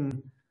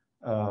certain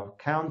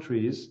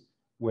countries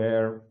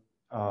where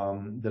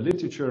the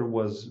literature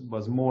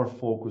was more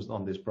focused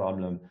on this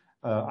problem.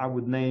 I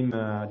would name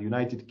the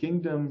United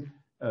Kingdom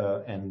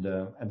and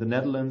the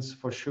Netherlands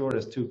for sure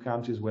as two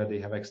countries where they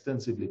have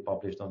extensively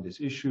published on this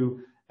issue.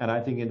 And I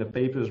think in the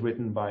papers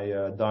written by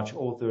Dutch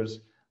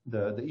authors,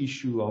 the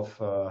issue of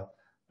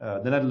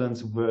the Netherlands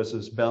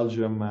versus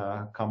Belgium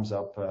comes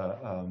up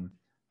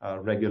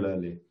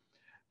regularly.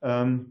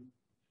 I'm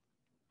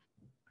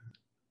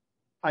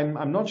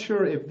not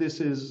sure if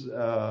this is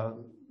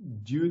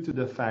due to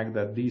the fact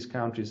that these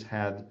countries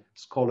had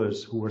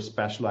scholars who were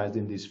specialized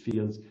in these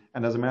fields.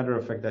 And as a matter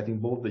of fact, I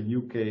think both the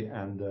UK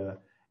and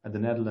the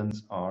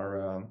Netherlands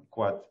are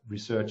quite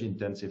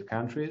research-intensive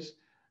countries.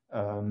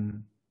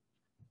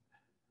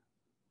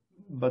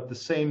 But the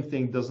same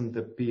thing doesn't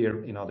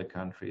appear in other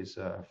countries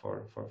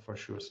for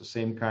sure. So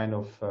same kind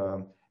of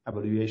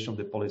evaluation of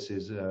the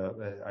policies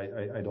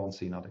I don't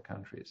see in other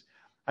countries.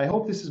 I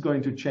hope this is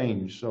going to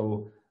change.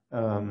 So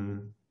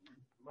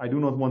I do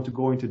not want to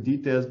go into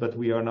details, but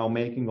we are now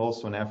making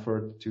also an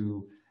effort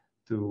to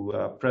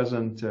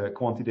present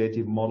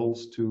quantitative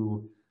models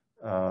to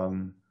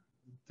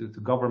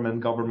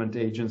government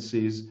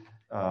agencies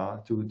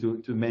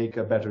to make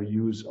a better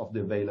use of the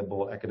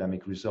available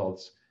academic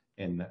results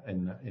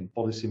in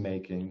policy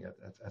making,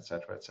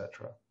 etc.,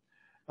 etc.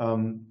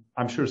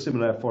 I'm sure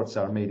similar efforts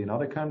are made in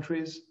other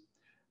countries.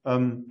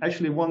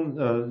 Actually,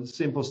 one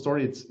simple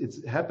story,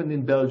 it's happened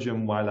in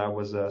Belgium while I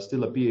was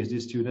still a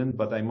PhD student,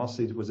 but I must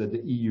say it was at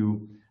the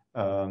EU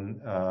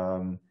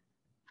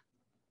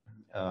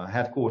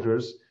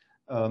headquarters.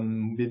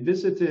 We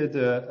visited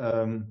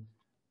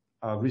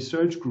a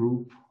research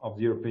group of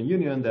the European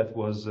Union that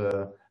was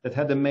that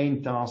had the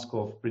main task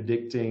of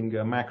predicting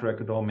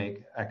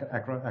macroeconomic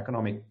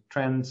economic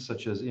trends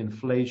such as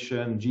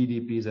inflation,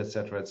 GDPs,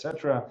 etc.,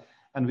 etc.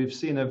 And we've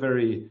seen a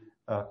very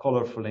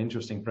colorful,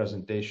 interesting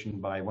presentation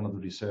by one of the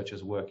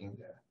researchers working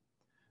there.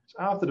 So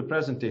after the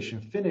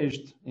presentation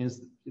finished,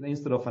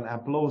 instead of an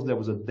applause, there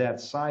was a dead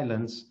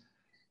silence.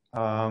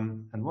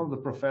 And one of the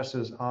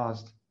professors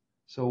asked,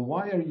 so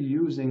why are you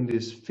using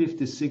these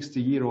 50,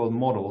 60-year-old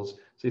models?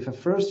 So if a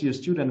first-year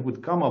student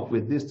would come up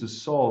with this to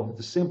solve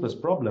the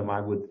simplest problem,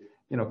 I would,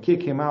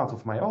 kick him out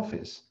of my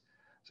office.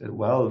 I said,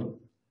 well,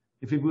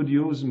 if he would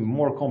use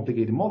more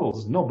complicated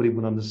models, nobody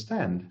would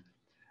understand.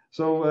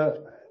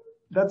 So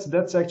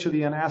that's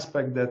actually an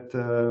aspect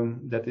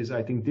that is,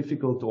 I think,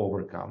 difficult to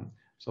overcome.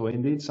 So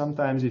indeed,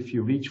 sometimes if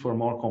you reach for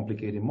more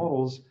complicated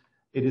models,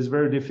 it is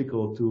very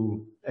difficult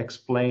to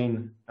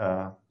explain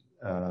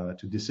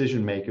to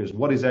decision makers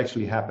what is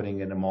actually happening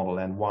in the model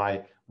and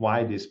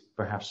why this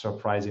perhaps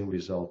surprising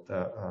result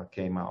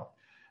came out.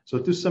 So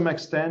to some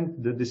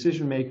extent, the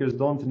decision makers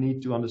don't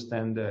need to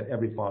understand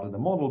every part of the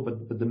model,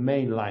 but the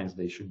main lines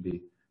they should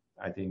be,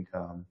 I think,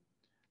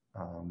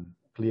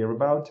 clear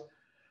about.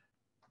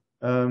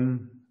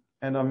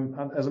 And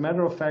as a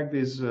matter of fact,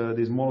 these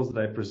models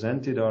that I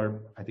presented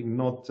are, I think,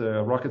 not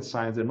rocket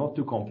science. They're not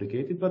too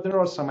complicated, but there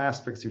are some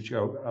aspects which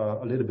are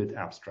a little bit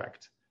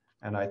abstract.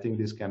 And I think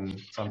this can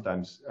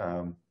sometimes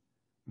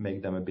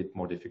make them a bit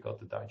more difficult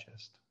to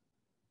digest.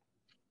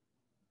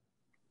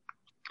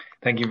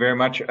 Thank you very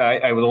much.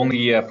 I will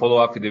only follow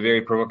up with a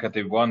very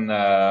provocative one.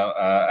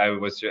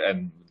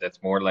 And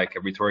that's more like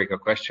a rhetorical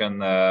question.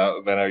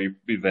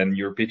 When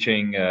you're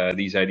pitching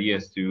these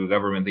ideas to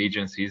government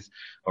agencies,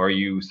 are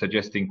you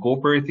suggesting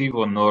cooperative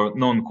or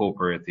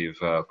non-cooperative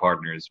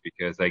partners?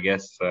 Because I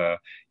guess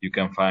you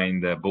can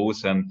find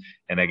both, and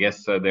I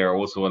guess there are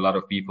also a lot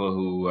of people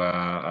who,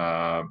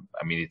 I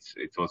mean,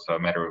 it's also a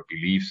matter of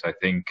beliefs. I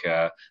think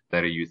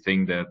that you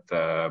think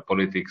that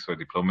politics or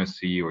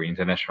diplomacy or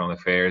international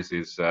affairs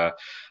is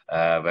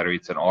whether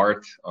it's an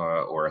art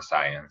or a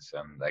science,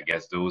 and I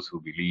guess those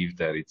who believe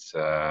that it's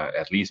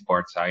at least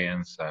part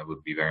science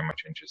would be very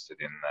much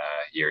interested in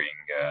hearing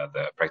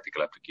the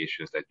practical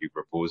applications that you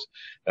propose.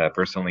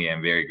 Personally,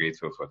 I'm very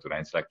grateful for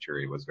tonight's lecture.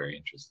 It was very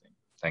interesting.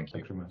 Thank you.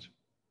 Thank you very much.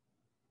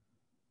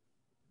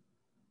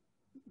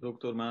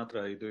 Dr.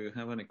 Mátrai, do you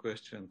have any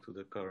question to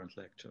the current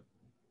lecture?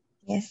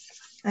 Yes,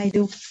 I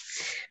do.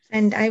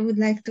 And I would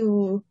like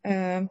to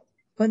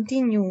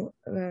continue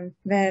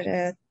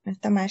where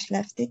Tamás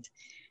left it.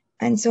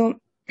 And so,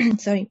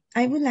 sorry,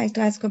 I would like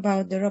to ask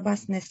about the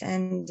robustness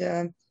and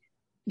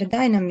the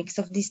dynamics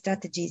of these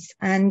strategies.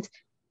 And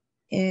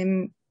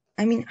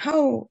I mean,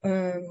 how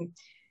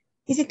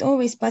is it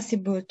always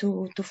possible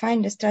to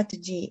find a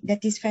strategy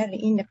that is fairly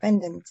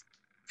independent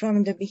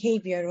from the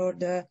behavior or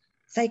the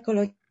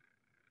psychological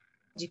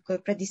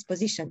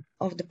predisposition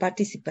of the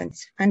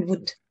participants and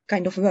would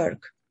kind of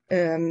work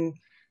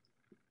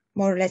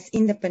more or less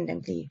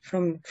independently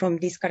from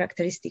these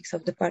characteristics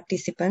of the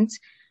participants?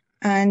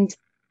 And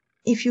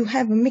if you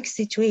have a mixed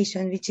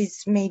situation, which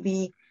is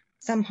maybe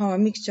somehow a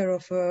mixture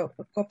of a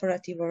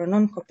cooperative or a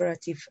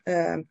non-cooperative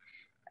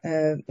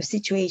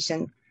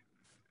situation,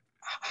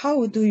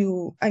 how do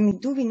you, I mean,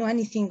 do we know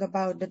anything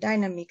about the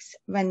dynamics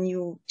when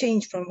you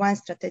change from one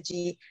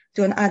strategy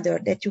to another,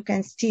 that you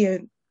can still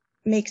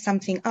make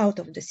something out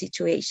of the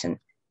situation?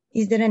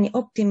 Is there any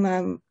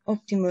optimal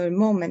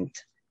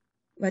moment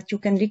that you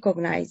can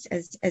recognize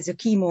as a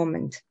key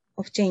moment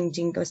of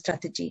changing a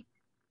strategy?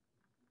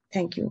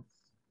 Thank you.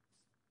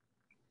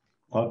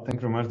 Well,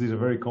 thank you very much. These are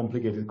very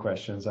complicated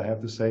questions, I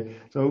have to say.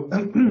 So,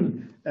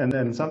 and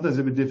then sometimes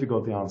a bit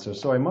difficult to answer.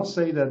 So I must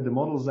say that the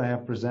models I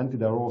have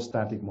presented are all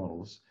static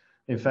models.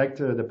 In fact,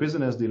 the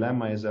prisoner's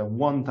dilemma is a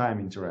one-time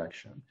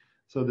interaction.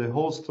 So the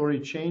whole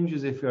story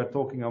changes if we are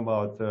talking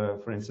about,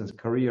 for instance,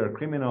 career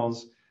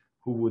criminals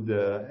who would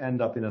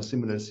end up in a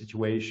similar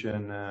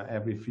situation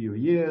every few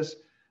years,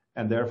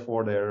 and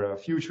therefore their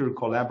future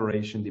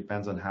collaboration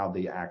depends on how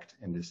they act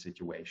in this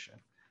situation.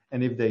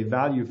 And if they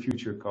value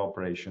future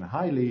cooperation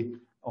highly,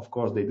 of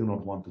course, they do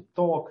not want to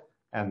talk,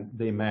 and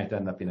they might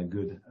end up in a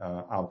good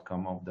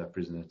outcome of the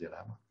prisoner's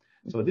dilemma.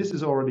 So this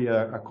is already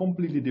a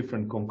completely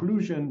different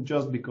conclusion,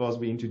 just because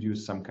we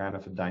introduced some kind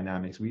of a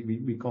dynamics.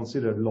 We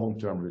consider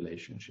long-term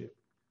relationship.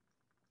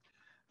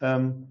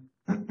 As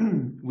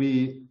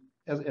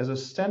a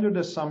standard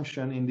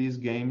assumption in these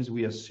games,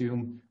 we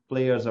assume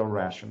players are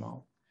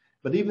rational.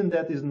 But even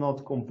that is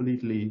not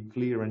completely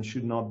clear and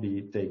should not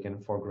be taken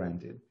for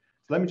granted.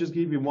 Let me just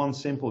give you one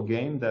simple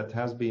game that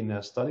has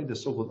been studied, the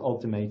so-called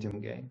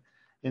ultimatum game.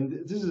 And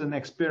this is an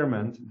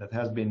experiment that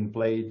has been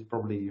played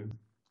probably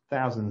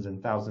thousands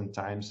and thousands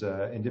times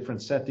in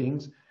different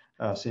settings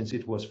since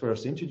it was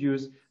first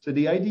introduced. So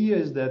the idea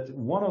is that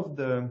one of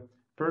the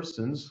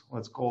persons,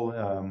 let's call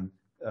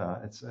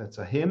it's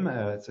a him,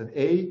 it's an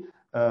A,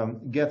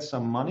 gets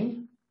some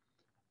money,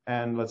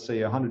 and let's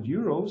say 100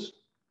 euros,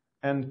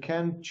 and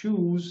can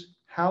choose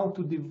how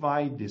to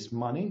divide this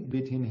money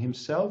between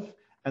himself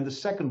and the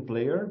second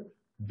player,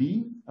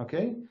 B,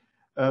 okay?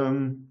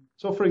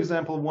 So for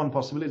example, one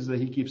possibility is that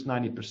he keeps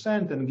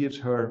 90% and gives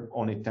her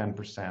only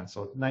 10%,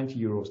 so 90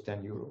 euros,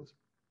 10 euros.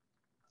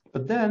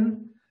 But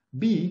then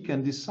B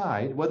can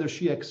decide whether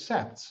she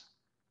accepts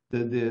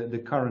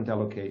the current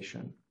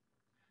allocation.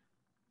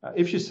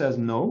 If she says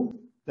no,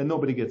 then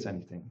nobody gets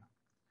anything.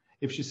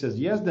 If she says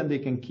yes, then they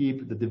can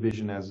keep the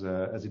division as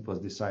it was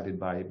decided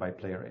by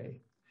player A.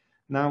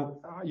 Now,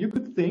 you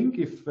could think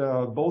if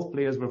both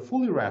players were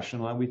fully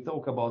rational and we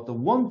talk about a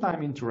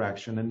one-time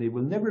interaction and they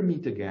will never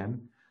meet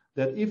again,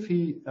 that if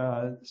he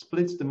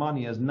splits the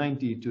money as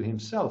 90 to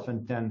himself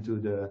and 10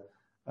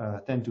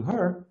 to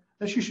her,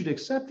 then she should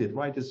accept it,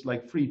 right? It's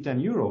like free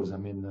 10 euros. I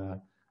mean,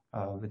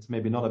 it's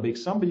maybe not a big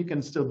sum, but you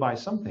can still buy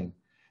something.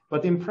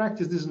 But in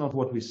practice, this is not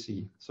what we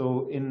see.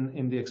 So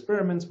in the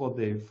experiments, what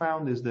they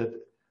found is that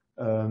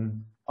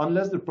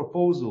unless the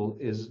proposal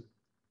is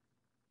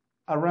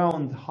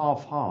around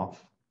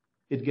half-half,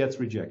 it gets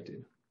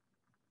rejected.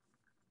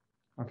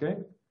 Okay?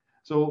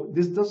 So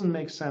this doesn't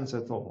make sense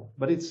at all.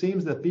 But it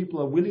seems that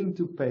people are willing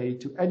to pay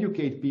to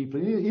educate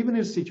people,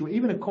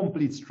 even a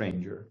complete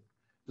stranger,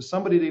 to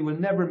somebody they will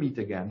never meet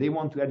again. They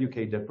want to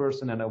educate that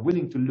person and are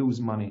willing to lose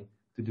money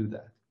to do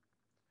that.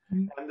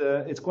 Mm-hmm. And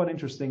it's quite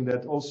interesting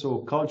that also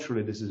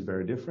culturally this is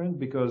very different,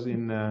 because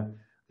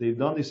they've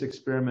done this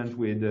experiment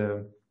with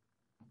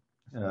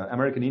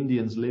American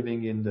Indians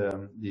living in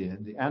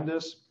the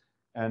Andes,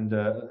 and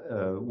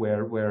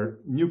where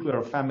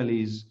nuclear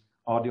families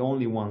are the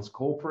only ones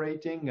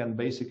cooperating, and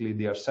basically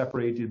they are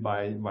separated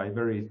by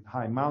very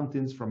high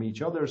mountains from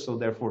each other. So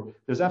therefore,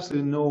 there's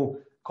absolutely no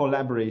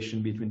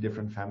collaboration between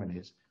different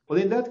families. Well,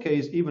 in that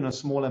case, even a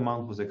small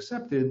amount was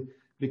accepted,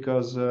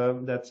 because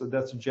that's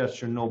a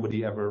gesture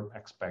nobody ever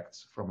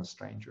expects from a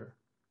stranger.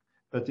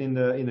 But in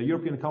the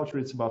European culture,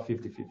 it's about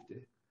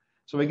 50-50.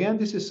 So again,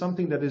 this is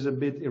something that is a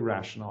bit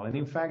irrational. And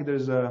in fact,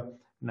 there's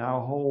now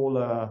a whole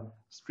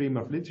stream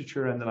of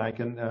literature, and then I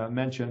can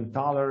mention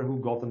Thaler, who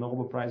got the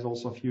Nobel Prize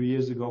also a few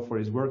years ago for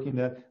his work in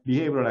that,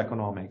 behavioral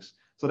economics.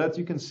 So that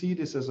you can see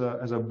this as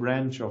a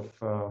branch of,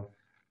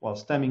 well,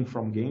 stemming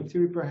from game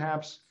theory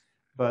perhaps,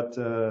 but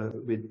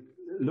with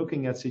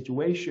looking at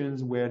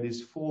situations where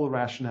this full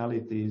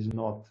rationality is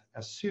not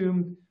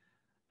assumed.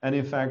 And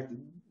in fact,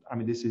 I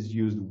mean, this is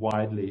used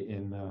widely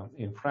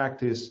in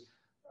practice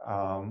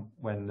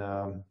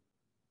when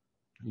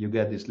you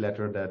get this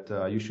letter that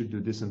you should do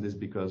this and this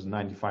because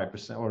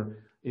 95% or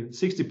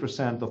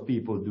 60% of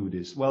people do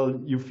this.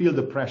 Well, you feel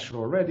the pressure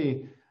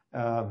already.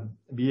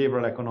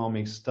 Behavioral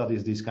economics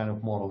studies these kind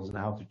of models and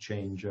how to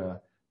change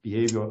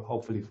behavior,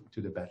 hopefully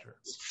to the better.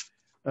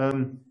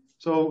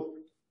 So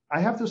I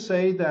have to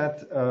say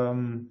that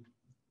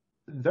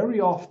very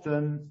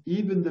often,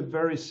 even the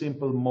very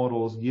simple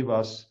models give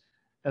us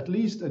at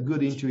least a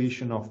good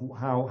intuition of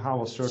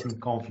how a certain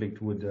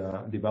conflict would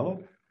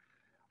develop.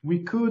 We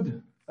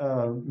could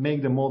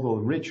make the model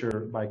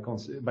richer by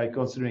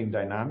considering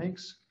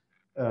dynamics,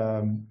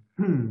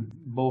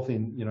 both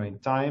in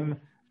time.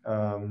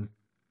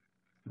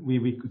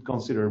 We could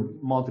consider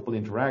multiple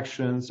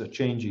interactions, a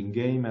changing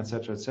game,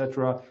 etc.,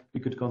 etc. We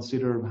could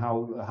consider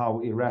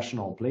how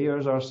irrational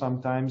players are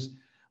sometimes.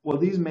 Well,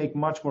 these make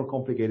much more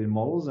complicated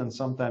models, and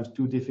sometimes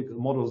too difficult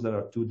models that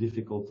are too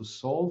difficult to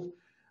solve.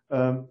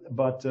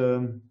 But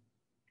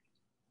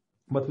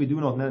we do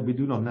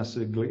not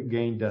necessarily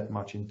gain that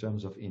much in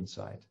terms of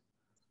insight.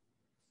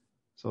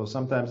 So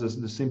sometimes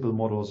the simple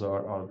models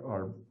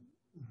are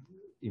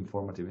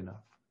informative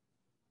enough.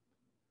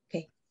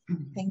 Okay,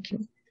 thank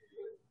you.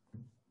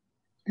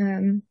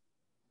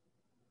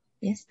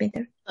 Yes,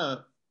 Peter.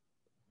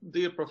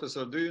 Dear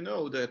Professor, do you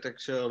know that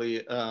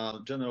actually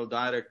general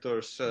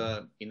directors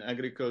in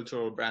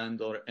agricultural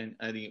brand or in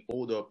any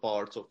other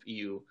parts of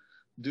EU,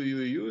 do you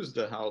use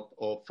the help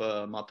of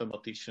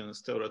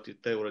mathematicians,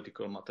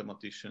 theoretical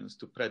mathematicians,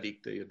 to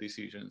predict their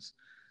decisions?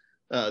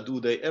 Do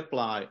they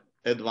apply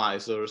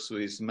advisors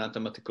with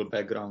mathematical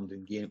background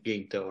in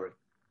game theory?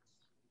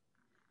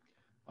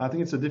 I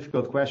think it's a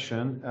difficult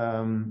question.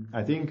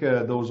 I think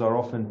those are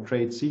often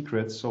trade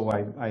secrets, so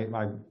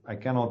I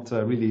cannot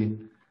really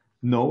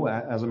know,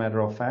 as a matter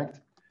of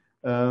fact.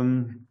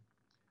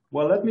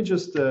 Well, let me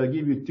just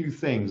give you two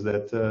things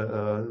that.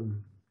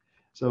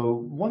 So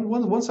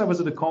once I was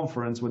at a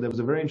conference where there was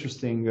a very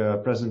interesting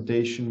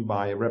presentation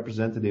by a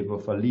representative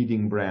of a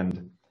leading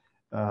brand,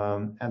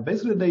 and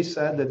basically they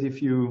said that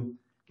if you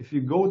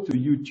go to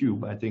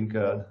YouTube, I think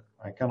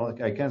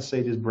I can't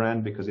say this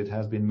brand because it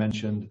has been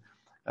mentioned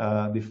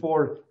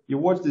before, you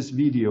watch this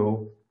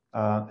video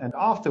and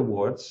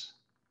afterwards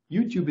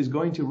YouTube is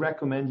going to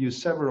recommend you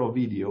several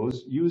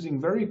videos using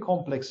very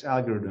complex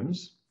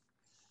algorithms,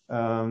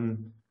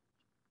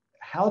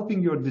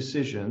 helping your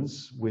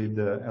decisions with,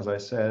 as I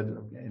said,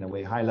 in a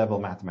way, high-level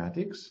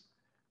mathematics,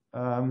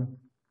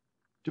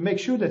 to make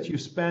sure that you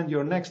spend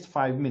your next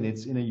 5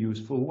 minutes in a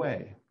useful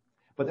way.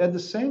 But at the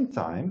same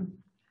time,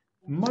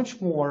 much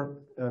more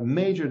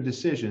major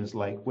decisions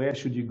like where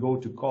should you go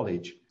to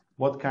college,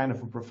 what kind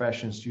of a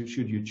profession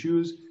should you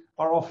choose,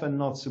 are often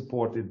not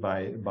supported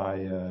by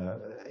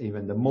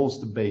even the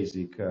most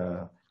basic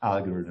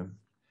algorithm.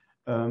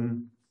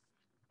 I'm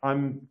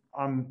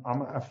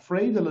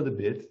afraid a little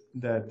bit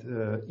that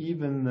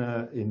even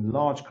in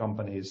large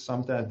companies,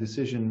 sometimes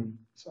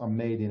decisions are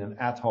made in an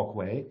ad hoc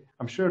way.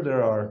 I'm sure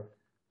there are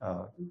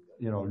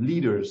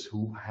leaders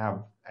who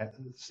have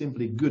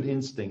simply good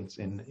instincts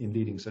in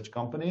leading such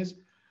companies,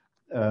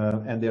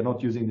 and they're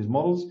not using these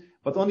models.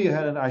 But on the other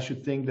hand, I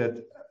should think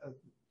that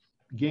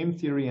game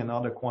theory and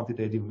other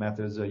quantitative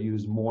methods are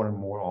used more and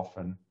more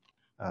often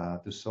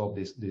to solve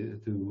this,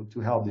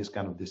 to help these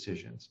kind of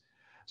decisions.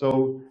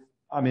 So,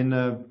 I mean,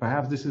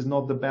 perhaps this is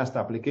not the best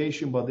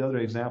application, but the other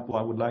example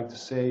I would like to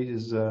say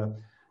is,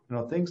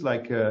 things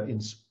like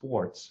in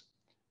sports.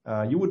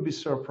 You would be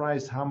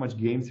surprised how much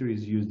game theory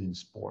is used in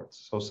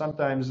sports. So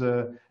sometimes,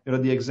 the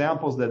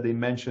examples that they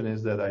mention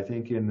is that I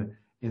think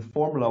in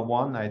Formula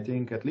One, I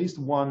think at least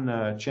one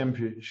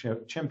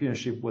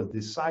championship was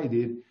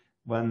decided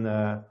when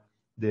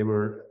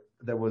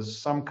there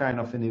was some kind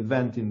of an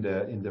event in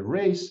the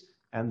race,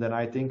 and then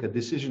I think a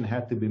decision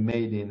had to be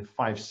made in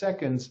 5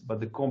 seconds, but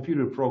the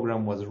computer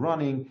program was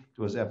running, it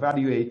was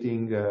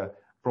evaluating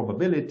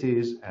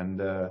probabilities, and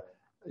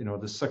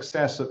the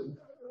success.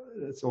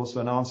 It's also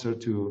an answer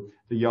to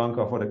the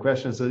Janka for the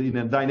question. So in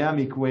a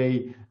dynamic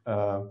way,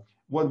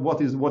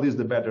 what is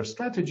the better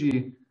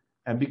strategy?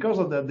 And because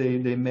of that,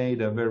 they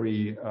made a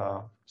very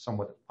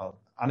somewhat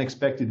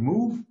unexpected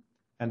move,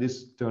 and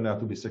this turned out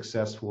to be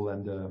successful,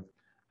 and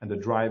the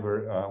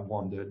driver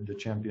won the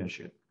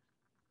championship.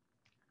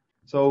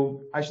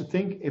 So I should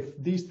think if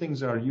these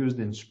things are used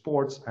in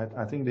sports,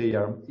 I think they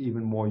are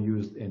even more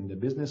used in the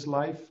business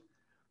life.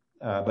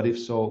 But if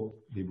so,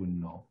 we wouldn't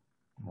know,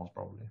 most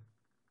probably.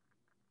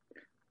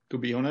 To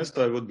be honest,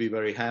 I would be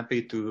very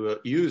happy to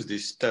use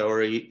this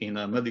theory in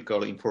a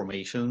medical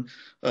information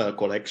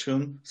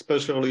collection,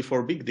 especially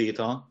for big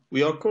data.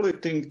 We are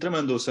collecting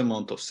tremendous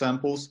amount of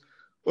samples,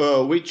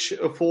 which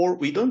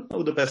we don't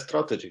know the best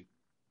strategy.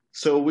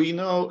 So we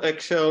know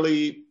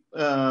actually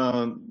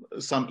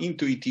some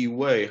intuitive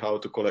way how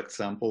to collect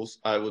samples.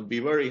 I would be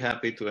very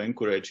happy to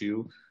encourage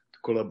you to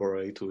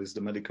collaborate with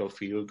the medical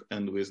field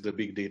and with the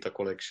big data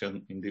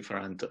collection in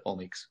different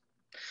omics.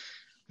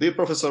 Dear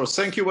Professor,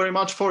 thank you very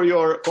much for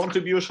your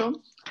contribution.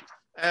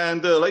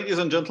 And ladies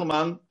and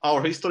gentlemen,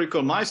 our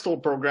historical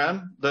milestone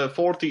program, the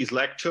 40th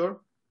lecture,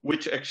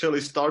 which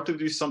actually started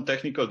with some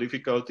technical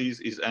difficulties,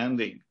 is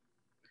ending.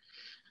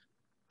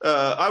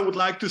 I would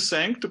like to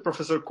thank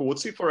Professor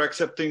Kóczy for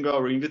accepting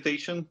our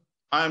invitation.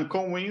 I am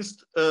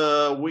convinced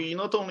we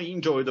not only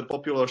enjoy the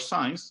popular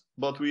science,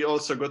 but we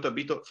also got a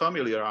bit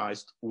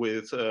familiarized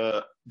with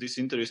this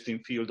interesting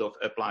field of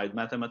applied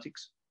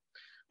mathematics,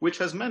 which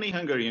has many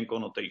Hungarian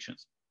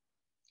connotations.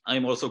 I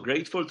am also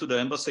grateful to the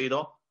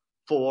ambassador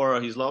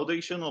for his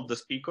laudation of the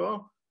speaker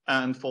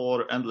and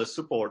for endless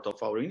support of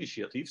our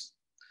initiatives.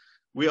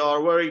 We are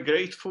very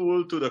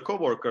grateful to the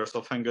co-workers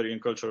of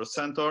Hungarian Cultural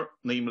Center,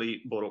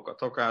 namely Boroka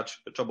Takács,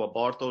 Csaba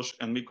Bartos,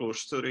 and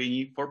Miklós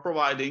Szörényi, for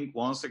providing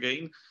once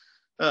again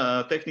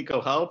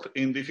technical help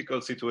in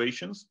difficult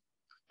situations.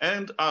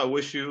 And I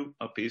wish you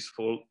a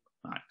peaceful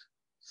night.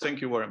 Thank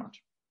you very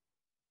much.